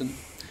 Johnson.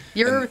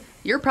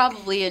 You're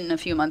probably in a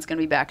few months going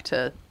to be back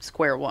to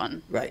square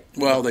one. Right.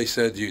 Well, they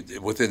said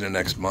within the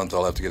next month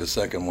I'll have to get a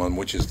second one,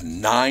 which is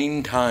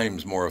 9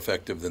 times more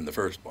effective than the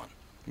first one.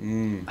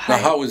 Now,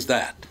 how is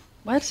that?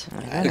 What?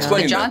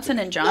 Explain the Johnson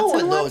 & Johnson No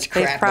one knows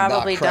crap They've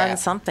probably about crap. done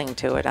something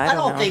to it. I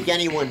don't think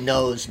anyone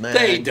knows, man.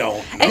 They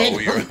don't know.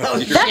 You're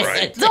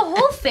right. The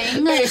whole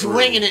thing. They're just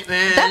winging it,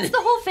 man. That's the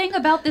whole thing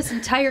about this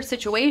entire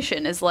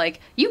situation is like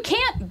you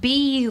can't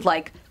be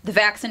like the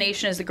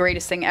vaccination is the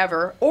greatest thing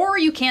ever, or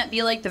you can't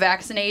be like the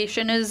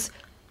vaccination is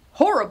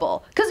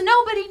horrible because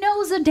nobody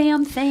knows a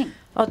damn thing.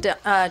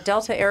 Well,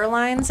 Delta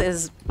Airlines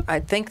I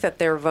think that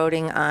they're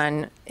voting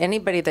on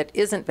anybody that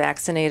isn't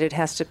vaccinated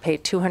has to pay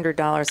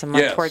 $200 a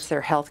month towards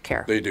their health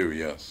care. They do,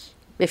 yes.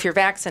 If you're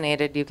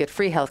vaccinated, you get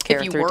free health care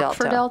through Delta. If you work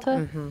for Delta?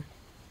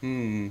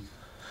 Mm-hmm.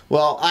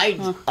 Well,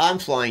 I'm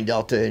flying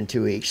Delta in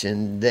 2 weeks,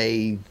 and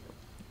they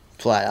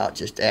flat out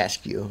just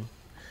ask you,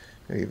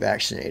 are you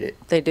vaccinated?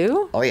 They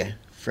do? Oh, yeah,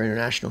 for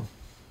international.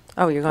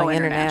 Oh, you're going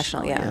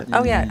international, yeah.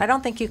 Oh, yeah. I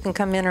don't think you can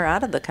come in or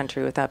out of the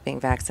country without being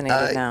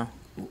vaccinated now.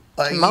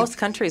 Most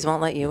countries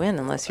won't let you in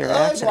unless you're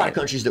vaccinated. There's a lot of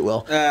countries that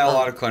will. A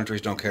lot of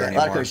countries don't care anymore. A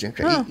lot of countries don't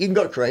care. You can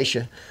go to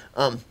Croatia.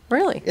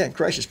 Really? Yeah,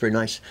 Croatia's pretty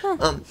nice.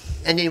 And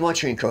then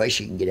once you're in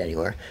Croatia, you can get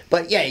anywhere.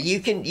 But yeah,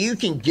 you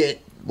can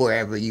get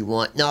wherever you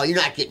want. No, you're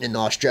not getting in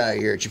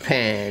Australia or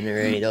Japan or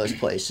any of those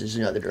places,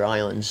 other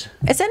islands.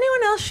 Is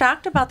anyone else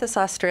shocked about this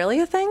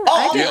Australia thing?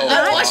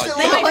 I watched it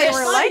live they last were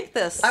night. like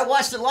this. I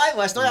watched it live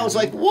last night. I was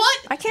like,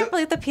 what? I can't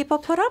believe that people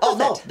put up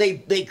with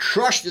it. They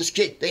crushed this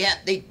kid.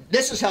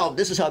 This is how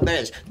bad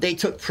it is. They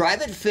took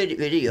private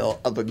video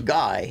of a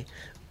guy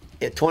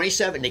at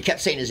 27, they kept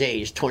saying his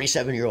age,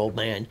 27-year-old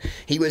man.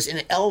 He was in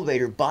an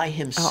elevator by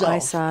himself. Oh, I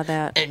saw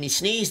that. And he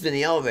sneezed in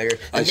the elevator.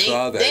 And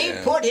saw that,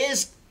 They put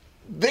his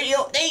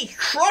video, they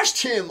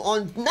crushed him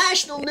on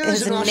national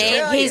news in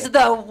Australia. He's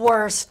the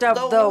worst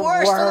of the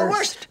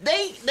worst.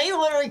 They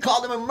literally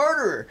called him a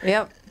murderer.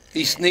 Yep.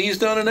 He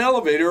sneezed on an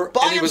elevator,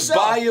 and he was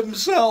by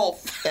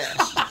himself.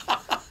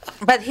 Yes.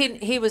 But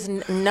he was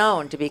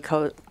known to be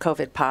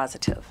COVID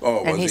positive. Oh,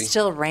 and was he he?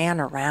 still ran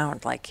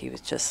around like he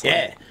was just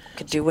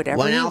could do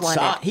whatever he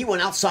wanted. He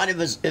went outside of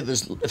his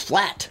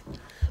flat,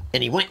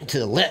 and he went into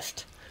the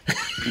lift.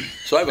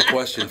 So I have a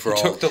question for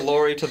all. Took the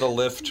lorry to the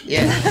lift.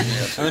 Yeah.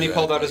 And then he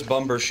pulled out his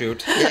bumper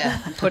chute. Yeah.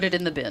 Put it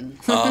in the bin.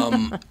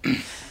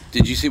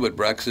 Did you see what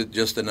Brexit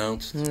just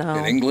announced No.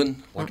 in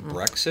England? What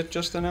Brexit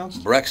just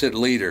announced? Brexit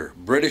leader,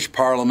 British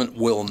Parliament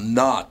will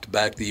not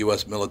back the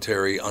U.S.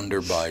 military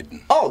under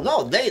Biden. Oh,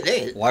 no,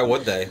 they. Why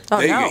would they? Oh,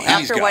 They- no. he's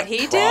After got what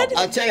he problems. did?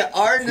 I'll tell you,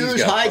 our He's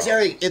news got hides problems.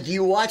 everything. If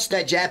you watch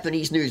that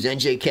Japanese news,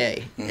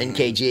 NJK,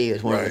 NKG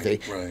is one of the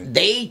Right, things, right.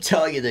 they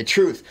tell you the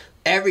truth.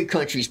 Every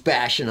country's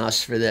bashing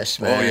us for this,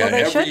 man. Oh, yeah, Well,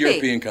 they every should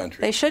European be.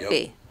 country. They should Yep.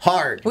 be.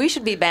 Hard. We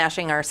should be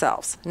bashing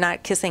ourselves,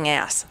 not kissing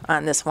ass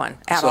on this one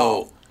at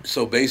all.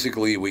 So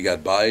basically, we got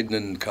Biden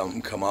and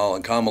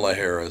Kamala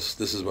Harris.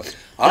 This is what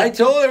I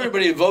told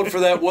everybody to vote for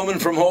that woman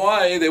from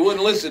Hawaii. They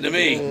wouldn't listen to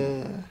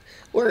me.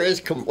 Where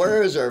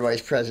is our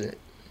vice president?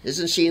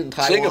 Isn't she in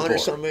Taiwan Singapore. or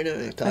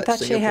something? I thought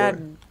she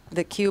had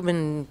the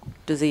Cuban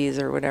disease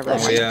or whatever.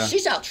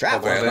 She's out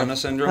traveling. Havana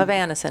syndrome?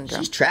 Havana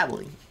syndrome. She's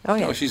traveling. Oh,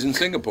 yeah. Oh, she's in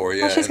Singapore,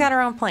 yeah. Well, she's got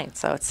her own plane,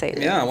 so it's safe.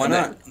 Yeah, why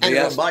not? And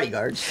her own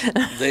bodyguards.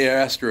 They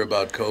asked her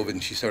about COVID,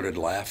 and she started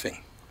laughing.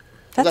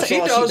 That's She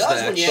all does she does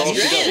that. when you She ask her.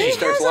 does. She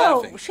starts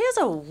laughing. She has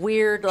a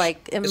weird,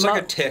 It's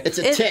like a tick. It's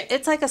a tick.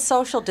 It's like a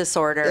social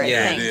disorder, Yeah,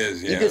 I It think.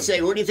 is, You yeah. could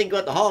say, what do you think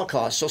about the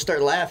Holocaust? She'll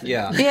start laughing.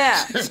 Yeah.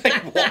 Yeah. For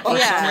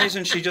some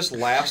reason, she just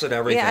laughs at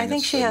everything. Yeah, I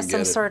think she has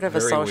some sort of a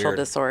Very social weird.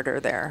 disorder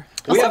there.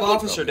 We have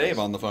Officer Dave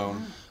on the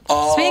phone.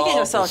 Speaking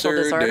of social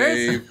Officer disorders.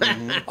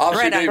 Dave.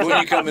 Officer Dave, when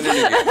are you coming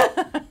in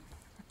again?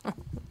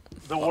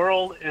 The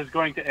world is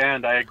going to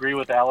end. I agree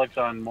with Alex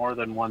on more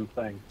than one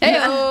thing.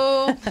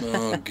 Hey-o.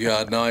 Oh,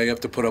 God, now I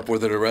have to put up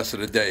with it the rest of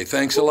the day.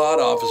 Thanks a lot,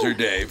 Officer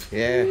Dave.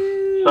 Yeah.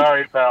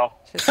 Sorry, pal.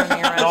 She's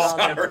hanging around all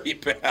day. Sorry,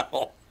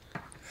 pal.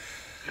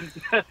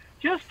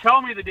 Just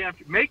tell me the damn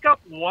truth. Make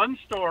up one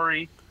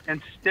story and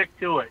stick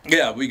to it.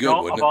 Yeah, we good,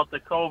 wouldn't it? About the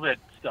COVID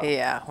stuff.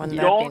 Yeah, wouldn't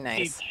that Don't be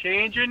nice? keep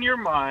changing your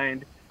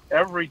mind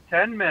every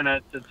 10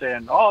 minutes and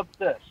saying, oh, it's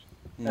this.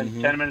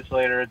 And 10 minutes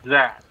later, it's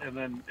that. And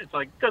then it's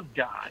like, good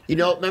God.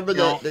 Remember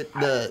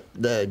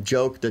the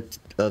joke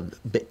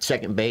that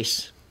second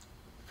base,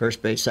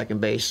 first base,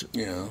 second base?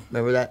 Yeah.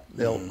 Remember that?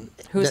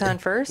 Who's on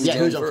first? Yeah,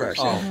 who's on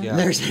first? Oh, yeah.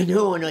 There's a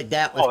new one like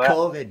that with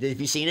COVID.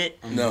 Have you seen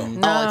it? No.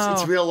 Oh,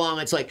 it's real long.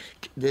 It's like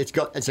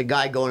it's a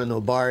guy going into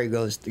a bar. He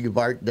goes,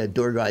 the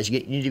door guys, you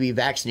need to be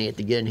vaccinated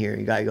to get in here.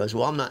 And the guy goes,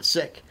 well, I'm not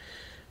sick.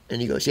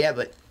 And he goes, yeah,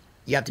 but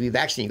you have to be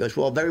vaccinated. He goes,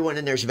 well, if everyone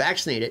in there's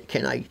vaccinated,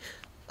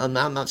 I'm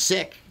not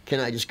sick. Can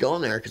I just go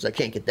in there because I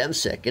can't get them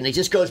sick? And it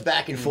just goes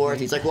back and forth.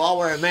 He's like, well, I'll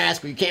wear a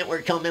mask, but you can't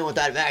come in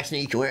without a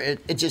vaccine. You can wear it.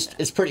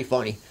 It's pretty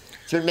funny.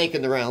 It's been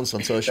making the rounds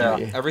on social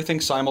media. Everything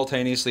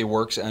simultaneously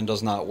works and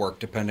does not work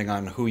depending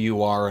on who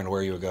you are and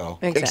where you go.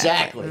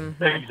 Exactly.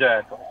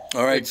 Exactly.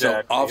 All right,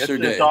 Exactly. so Officer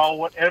Dave. It's all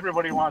what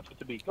everybody wants it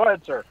to be. Go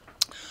ahead, sir.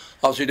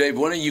 Officer Dave,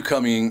 when are you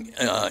coming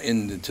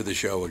into the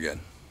show again?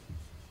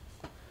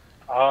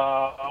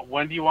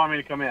 When do you want me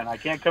to come in? I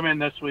can't come in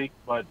this week,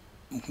 but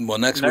Well,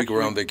 next week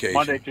we're on vacation.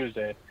 Monday,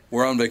 Tuesday.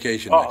 We're on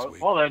vacation next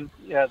week. Well then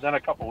a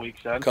couple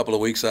weeks then. A couple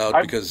of weeks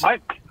out because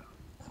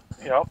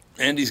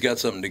Andy's got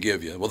something to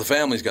give you. Well, the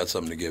family's got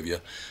something to give you.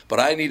 But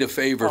I need a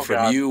favor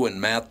from you and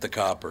Matt the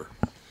Copper.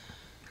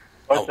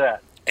 What's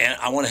that? And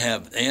I want to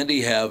have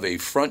Andy have a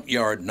front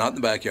yard, not in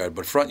the backyard,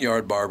 but front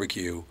yard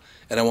barbecue.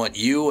 And I want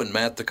you and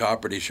Matt the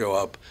Copper to show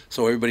up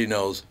so everybody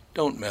knows,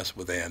 don't mess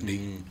with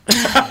Andy.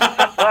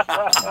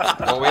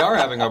 Well, we are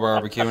having having a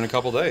barbecue in a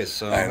couple days.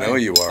 So I know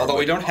you are. Although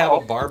we don't have a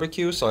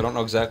barbecue, so I don't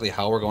know exactly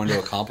how we're going to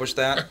accomplish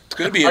that. It's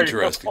going to be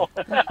interesting.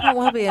 It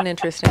will be an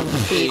interesting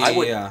feat.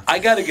 I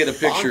got to get a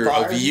picture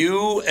of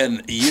you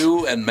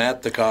and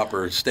Matt the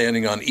Copper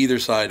standing on either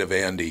side of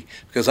Andy,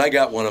 because I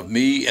got one of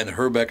me and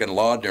Herbeck and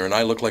Laudner, and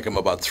I look like I'm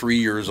about 3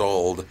 years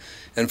old.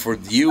 And for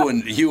you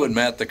and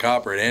Matt the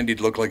Copper, and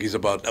Andy'd look like he's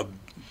about a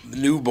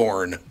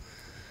newborn.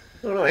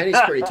 No, Andy's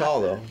pretty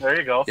tall, though. There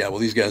you go. Yeah, well,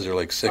 these guys are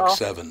like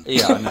 6'7".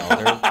 Yeah,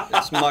 no,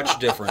 it's much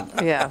different.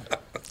 Yeah,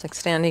 it's like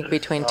standing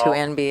between two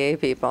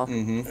NBA people.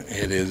 Mm-hmm.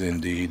 It is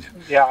indeed.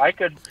 Yeah, I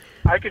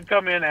could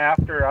come in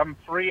after. I'm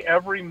free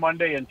every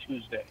Monday and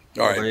Tuesday.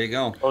 All right. There you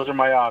go. Those are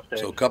my off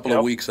days. So a couple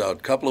of weeks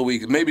out,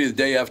 maybe the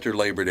day after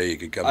Labor Day you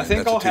could come in. I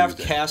think That's I'll a have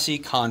Tuesday. Cassie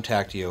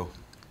contact you.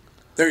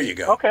 There you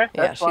go. Okay,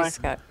 Yeah, that's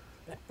fine.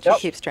 she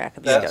keeps track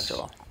of the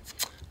schedule.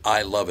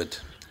 I love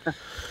it.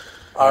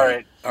 All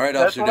right. All right,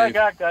 That's Officer what Dave. I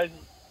got, guys.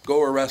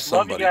 Go arrest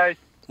Love somebody. you guys.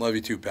 Love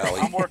you too,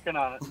 Pally. I'm working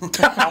on it.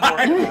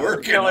 I'm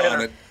working See you later.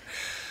 on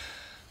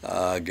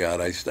it.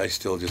 God, I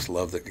still just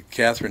love that.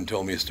 Catherine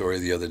told me a story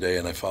the other day,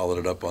 and I followed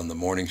it up on the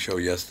morning show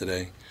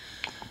yesterday.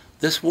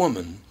 This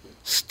woman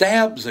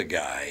stabs a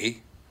guy,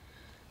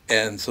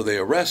 and so they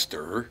arrest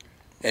her,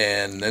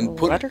 and then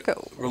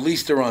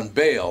released her on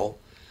bail.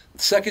 The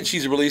second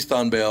she's released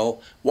on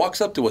bail, walks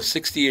up to a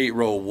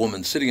 68-year-old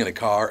woman sitting in a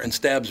car and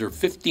stabs her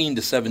 15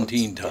 to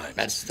 17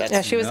 times.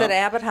 Yeah, she was at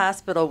Abbott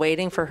Hospital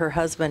waiting for her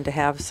husband to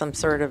have some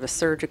sort of a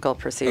surgical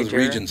procedure.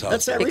 Regent's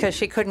Hospital. Because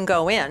she couldn't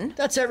go in.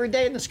 That's every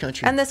day in this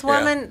country. And this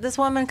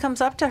woman comes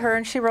up to her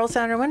and she rolls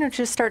down her window and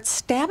she just starts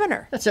stabbing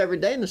her. That's every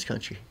day in this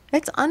country.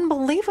 It's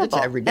unbelievable. It's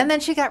every day. And then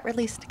she got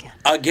released again.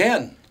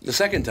 Again, the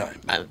second time.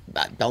 I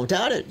don't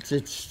doubt it.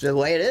 It's the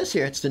way it is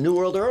here. It's the New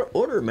World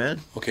Order, man.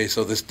 Okay,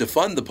 so this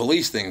defund the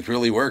police thing is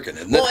really working,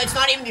 isn't it? Well, it's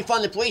not even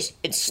defund the police.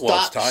 It's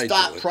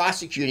stop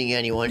prosecuting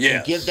anyone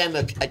and give them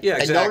a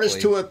notice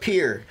to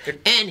appear.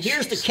 And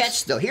here's the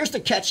catch, though. Here's the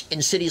catch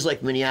in cities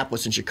like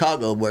Minneapolis and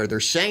Chicago, where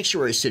they're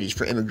sanctuary cities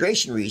for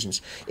immigration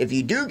reasons. If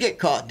you do get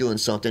caught doing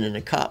something and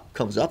a cop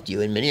comes up to you,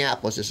 in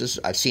Minneapolis,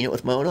 I've seen it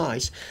with my own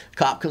eyes, a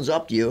cop comes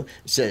up to you,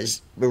 says,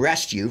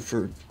 arrest you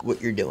for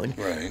what you're doing,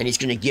 and he's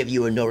going to give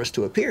you a notice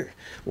to appear.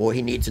 Well,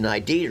 he needs an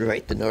ID to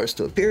write the notice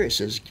to appear. He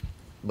says,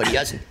 but he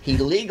doesn't. He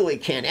legally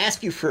can't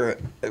ask you for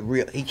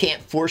he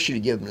can't force you to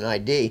give him an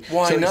ID.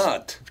 Why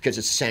not? Because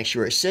it's a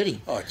sanctuary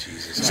city. Oh,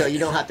 Jesus. So you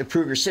don't have to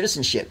prove your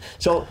citizenship.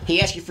 So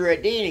he asks you for an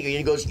ID, and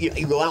he goes,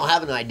 you go, I don't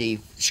have an ID.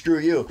 Screw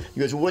you. He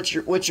goes, well,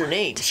 what's your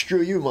name?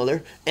 Screw you,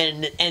 mother.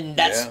 And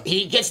that's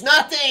he gets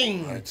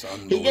nothing. That's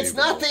he gets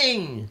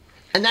nothing.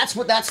 And that's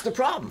the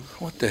problem.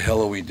 What the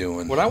hell are we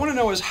doing? What I want to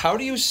know is, how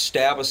do you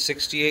stab a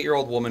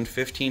 68-year-old woman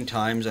 15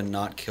 times and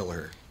not kill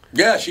her?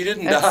 Yeah, she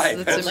didn't die.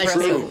 That's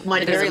true.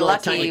 Might have been a little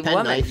tiny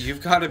pen knife.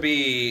 You've got to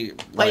be.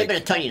 Might have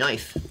been a tiny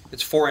knife.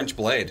 It's 4-inch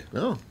blade.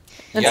 Oh.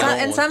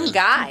 And some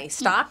guy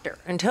stopped her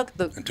and took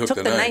the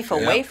knife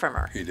away from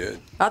her. He did.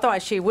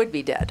 Otherwise, she would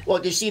be dead. Well,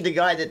 did you see the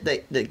guy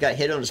that got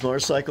hit on his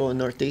motorcycle in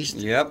Northeast?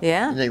 Yep.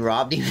 Yeah. And they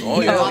robbed him.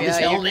 Oh, yeah. They robbed his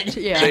helmet.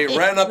 They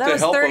ran up to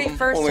help him.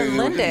 That was 31st and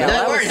Lindale.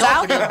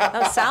 That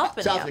was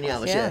South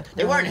Minneapolis. Yeah.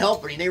 They weren't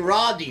helping him. They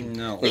robbed him.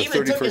 No. They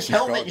even took his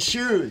helmet and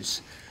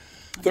shoes.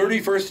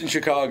 31st in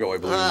Chicago, I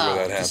believe, is where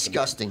that happened.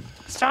 Disgusting.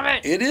 Stop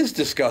it. It is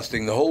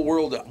disgusting. The whole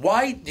world.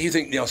 Why do you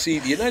think? See,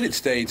 the United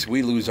States,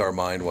 we lose our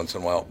mind once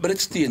in a while, but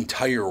it's the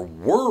entire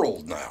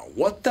world now.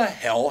 What the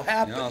hell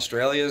happened?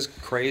 Australia's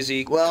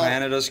crazy.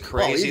 Canada's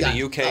crazy.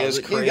 The UK is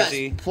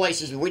crazy. You got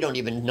places we don't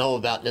even know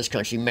about in this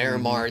country.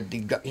 Miramar,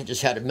 he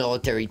just had a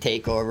military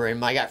takeover,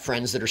 and I got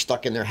friends that are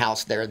stuck in their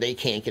house there. They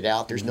can't get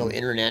out. There's no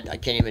internet. I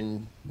can't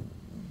even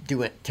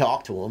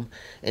talk to them,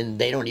 and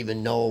they don't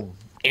even know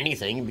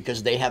anything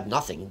because they have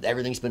nothing.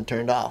 Everything's been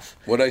turned off.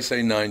 What did I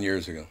say 9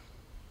 years ago?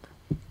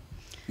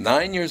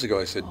 9 years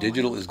ago, I said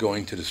digital is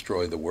going to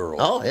destroy the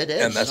world. Oh, it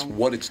is. And that's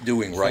what it's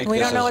doing right now. We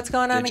don't know what's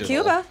going on in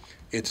Cuba.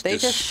 They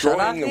just shut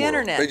off the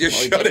internet. They just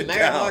shut it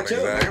down.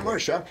 Miramar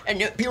shut. And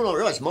people don't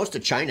realize most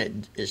of China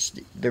is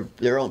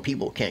their own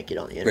people can't get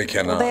on the internet. They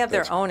cannot. Well, they have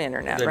their own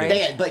internet,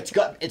 right? But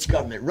it's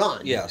government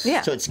run. Yes.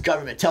 Yeah. So it's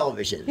government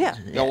television. Yeah.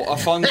 A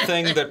fun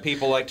thing that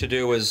people like to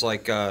do is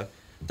like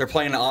they're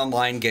playing an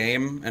online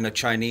game and a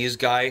Chinese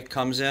guy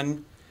comes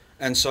in,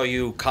 and so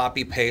you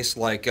copy paste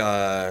like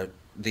the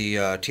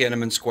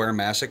Tiananmen Square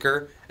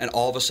massacre, and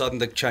all of a sudden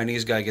the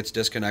Chinese guy gets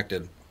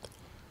disconnected.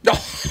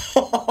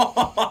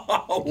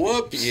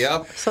 Whoops.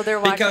 Yep. So they're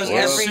watching because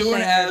as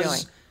soon everything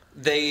as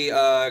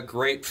the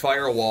Great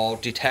Firewall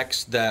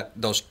detects that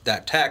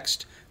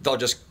text, they'll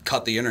just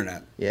cut the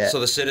internet. Yeah. So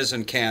the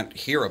citizen can't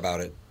hear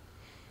about it.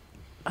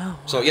 Oh.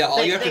 So yeah,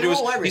 all you have to do is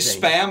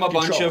spam a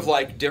bunch Control. of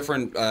like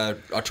different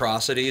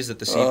atrocities that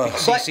the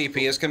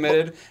CCP has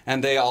committed,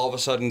 and they all of a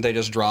sudden they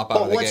just drop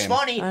out of the game. But what's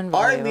funny,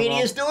 our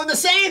media is doing the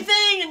same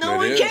thing, and no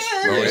one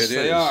cares. No, it is.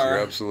 They are. You're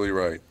absolutely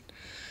right.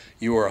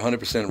 You are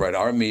 100% right.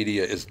 Our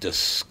media is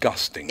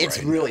disgusting.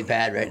 It's really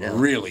bad right now.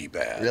 Really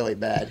bad. Really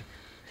bad.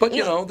 But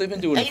you know they've been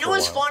doing it for a while.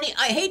 And you know what's funny?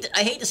 I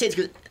hate to say it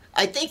because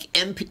I think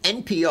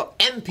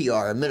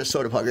NPR,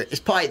 Minnesota Public,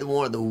 is probably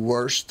one of the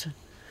worst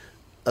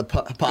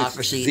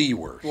hypocrisy. It's the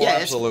worst. Well,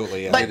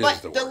 absolutely. Yeah.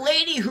 But the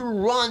lady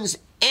who runs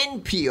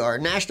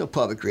NPR, National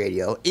Public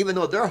Radio, even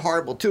though they're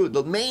horrible too,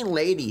 the main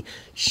lady,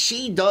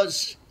 she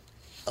does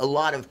a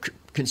lot of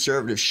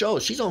conservative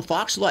shows. She's on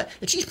Fox a lot,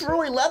 and she's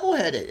really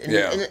level-headed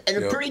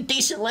and a pretty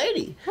decent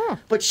lady.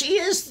 But she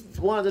is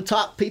one of the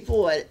top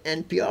people at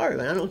NPR,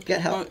 and I don't get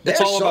how they're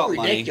it's all so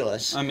about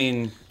ridiculous. Money. I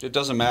mean, it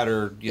doesn't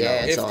matter.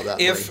 It's all about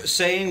if money.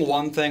 saying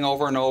one thing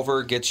over and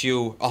over gets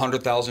you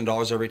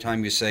 $100,000 every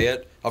time you say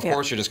it, of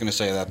course you're just going to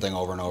say that thing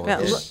over and over.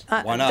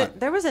 Why not?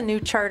 There was a new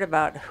chart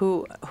about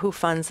who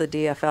funds the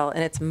DFL,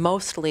 and it's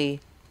mostly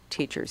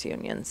teachers'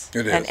 unions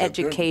and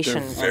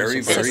education they're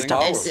very, very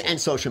powerful.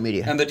 And social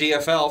media. And the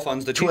DFL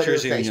funds the Twitter,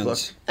 teachers'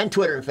 unions. And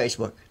Twitter and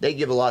Facebook. They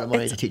give a lot of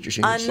money to teachers'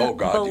 unions.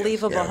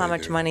 Unbelievable how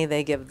much money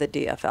they give the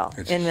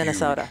DFL in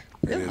Minnesota.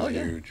 It is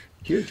huge.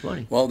 Huge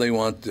money. Well, they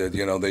want,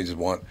 they just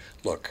want,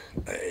 look,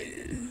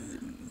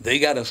 they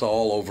got us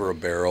all over a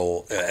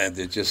barrel, and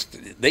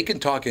they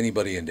can talk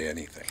anybody into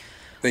anything.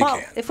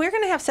 If we're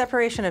going to have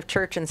separation of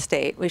church and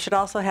state, we should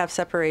also have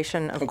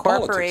separation of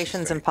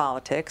corporations and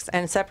politics,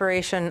 and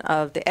separation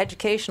of the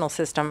educational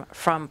system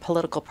from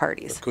political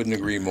parties. Couldn't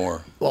agree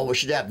more. Well, we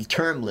should have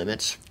term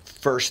limits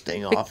first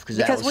thing off, because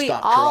that will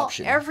stop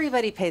corruption.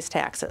 Everybody pays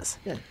taxes.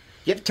 Yeah.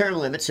 You have term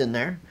limits in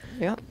there.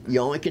 Yeah.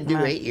 You only can do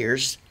 8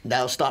 years.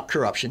 That'll stop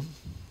corruption,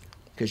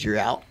 because you're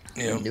out.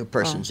 Yeah. The new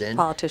person's in.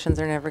 Politicians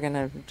are never going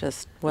to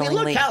just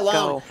willingly look how long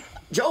go.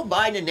 Joe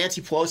Biden and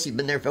Nancy Pelosi have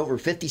been there for over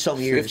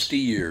 50-some years. 50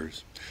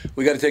 years.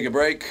 We got to take a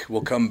break.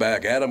 We'll come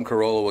back. Adam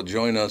Carolla will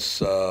join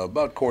us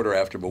about quarter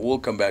after, but we'll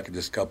come back in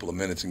just a couple of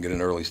minutes and get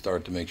an early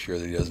start to make sure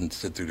that he doesn't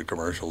sit through the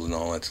commercials and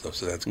all that stuff.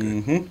 So that's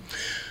good. Mm-hmm.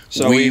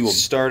 So we will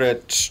start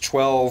at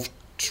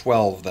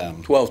 12:12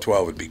 then.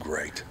 12:12 would be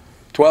great.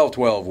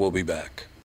 12:12, we'll be back.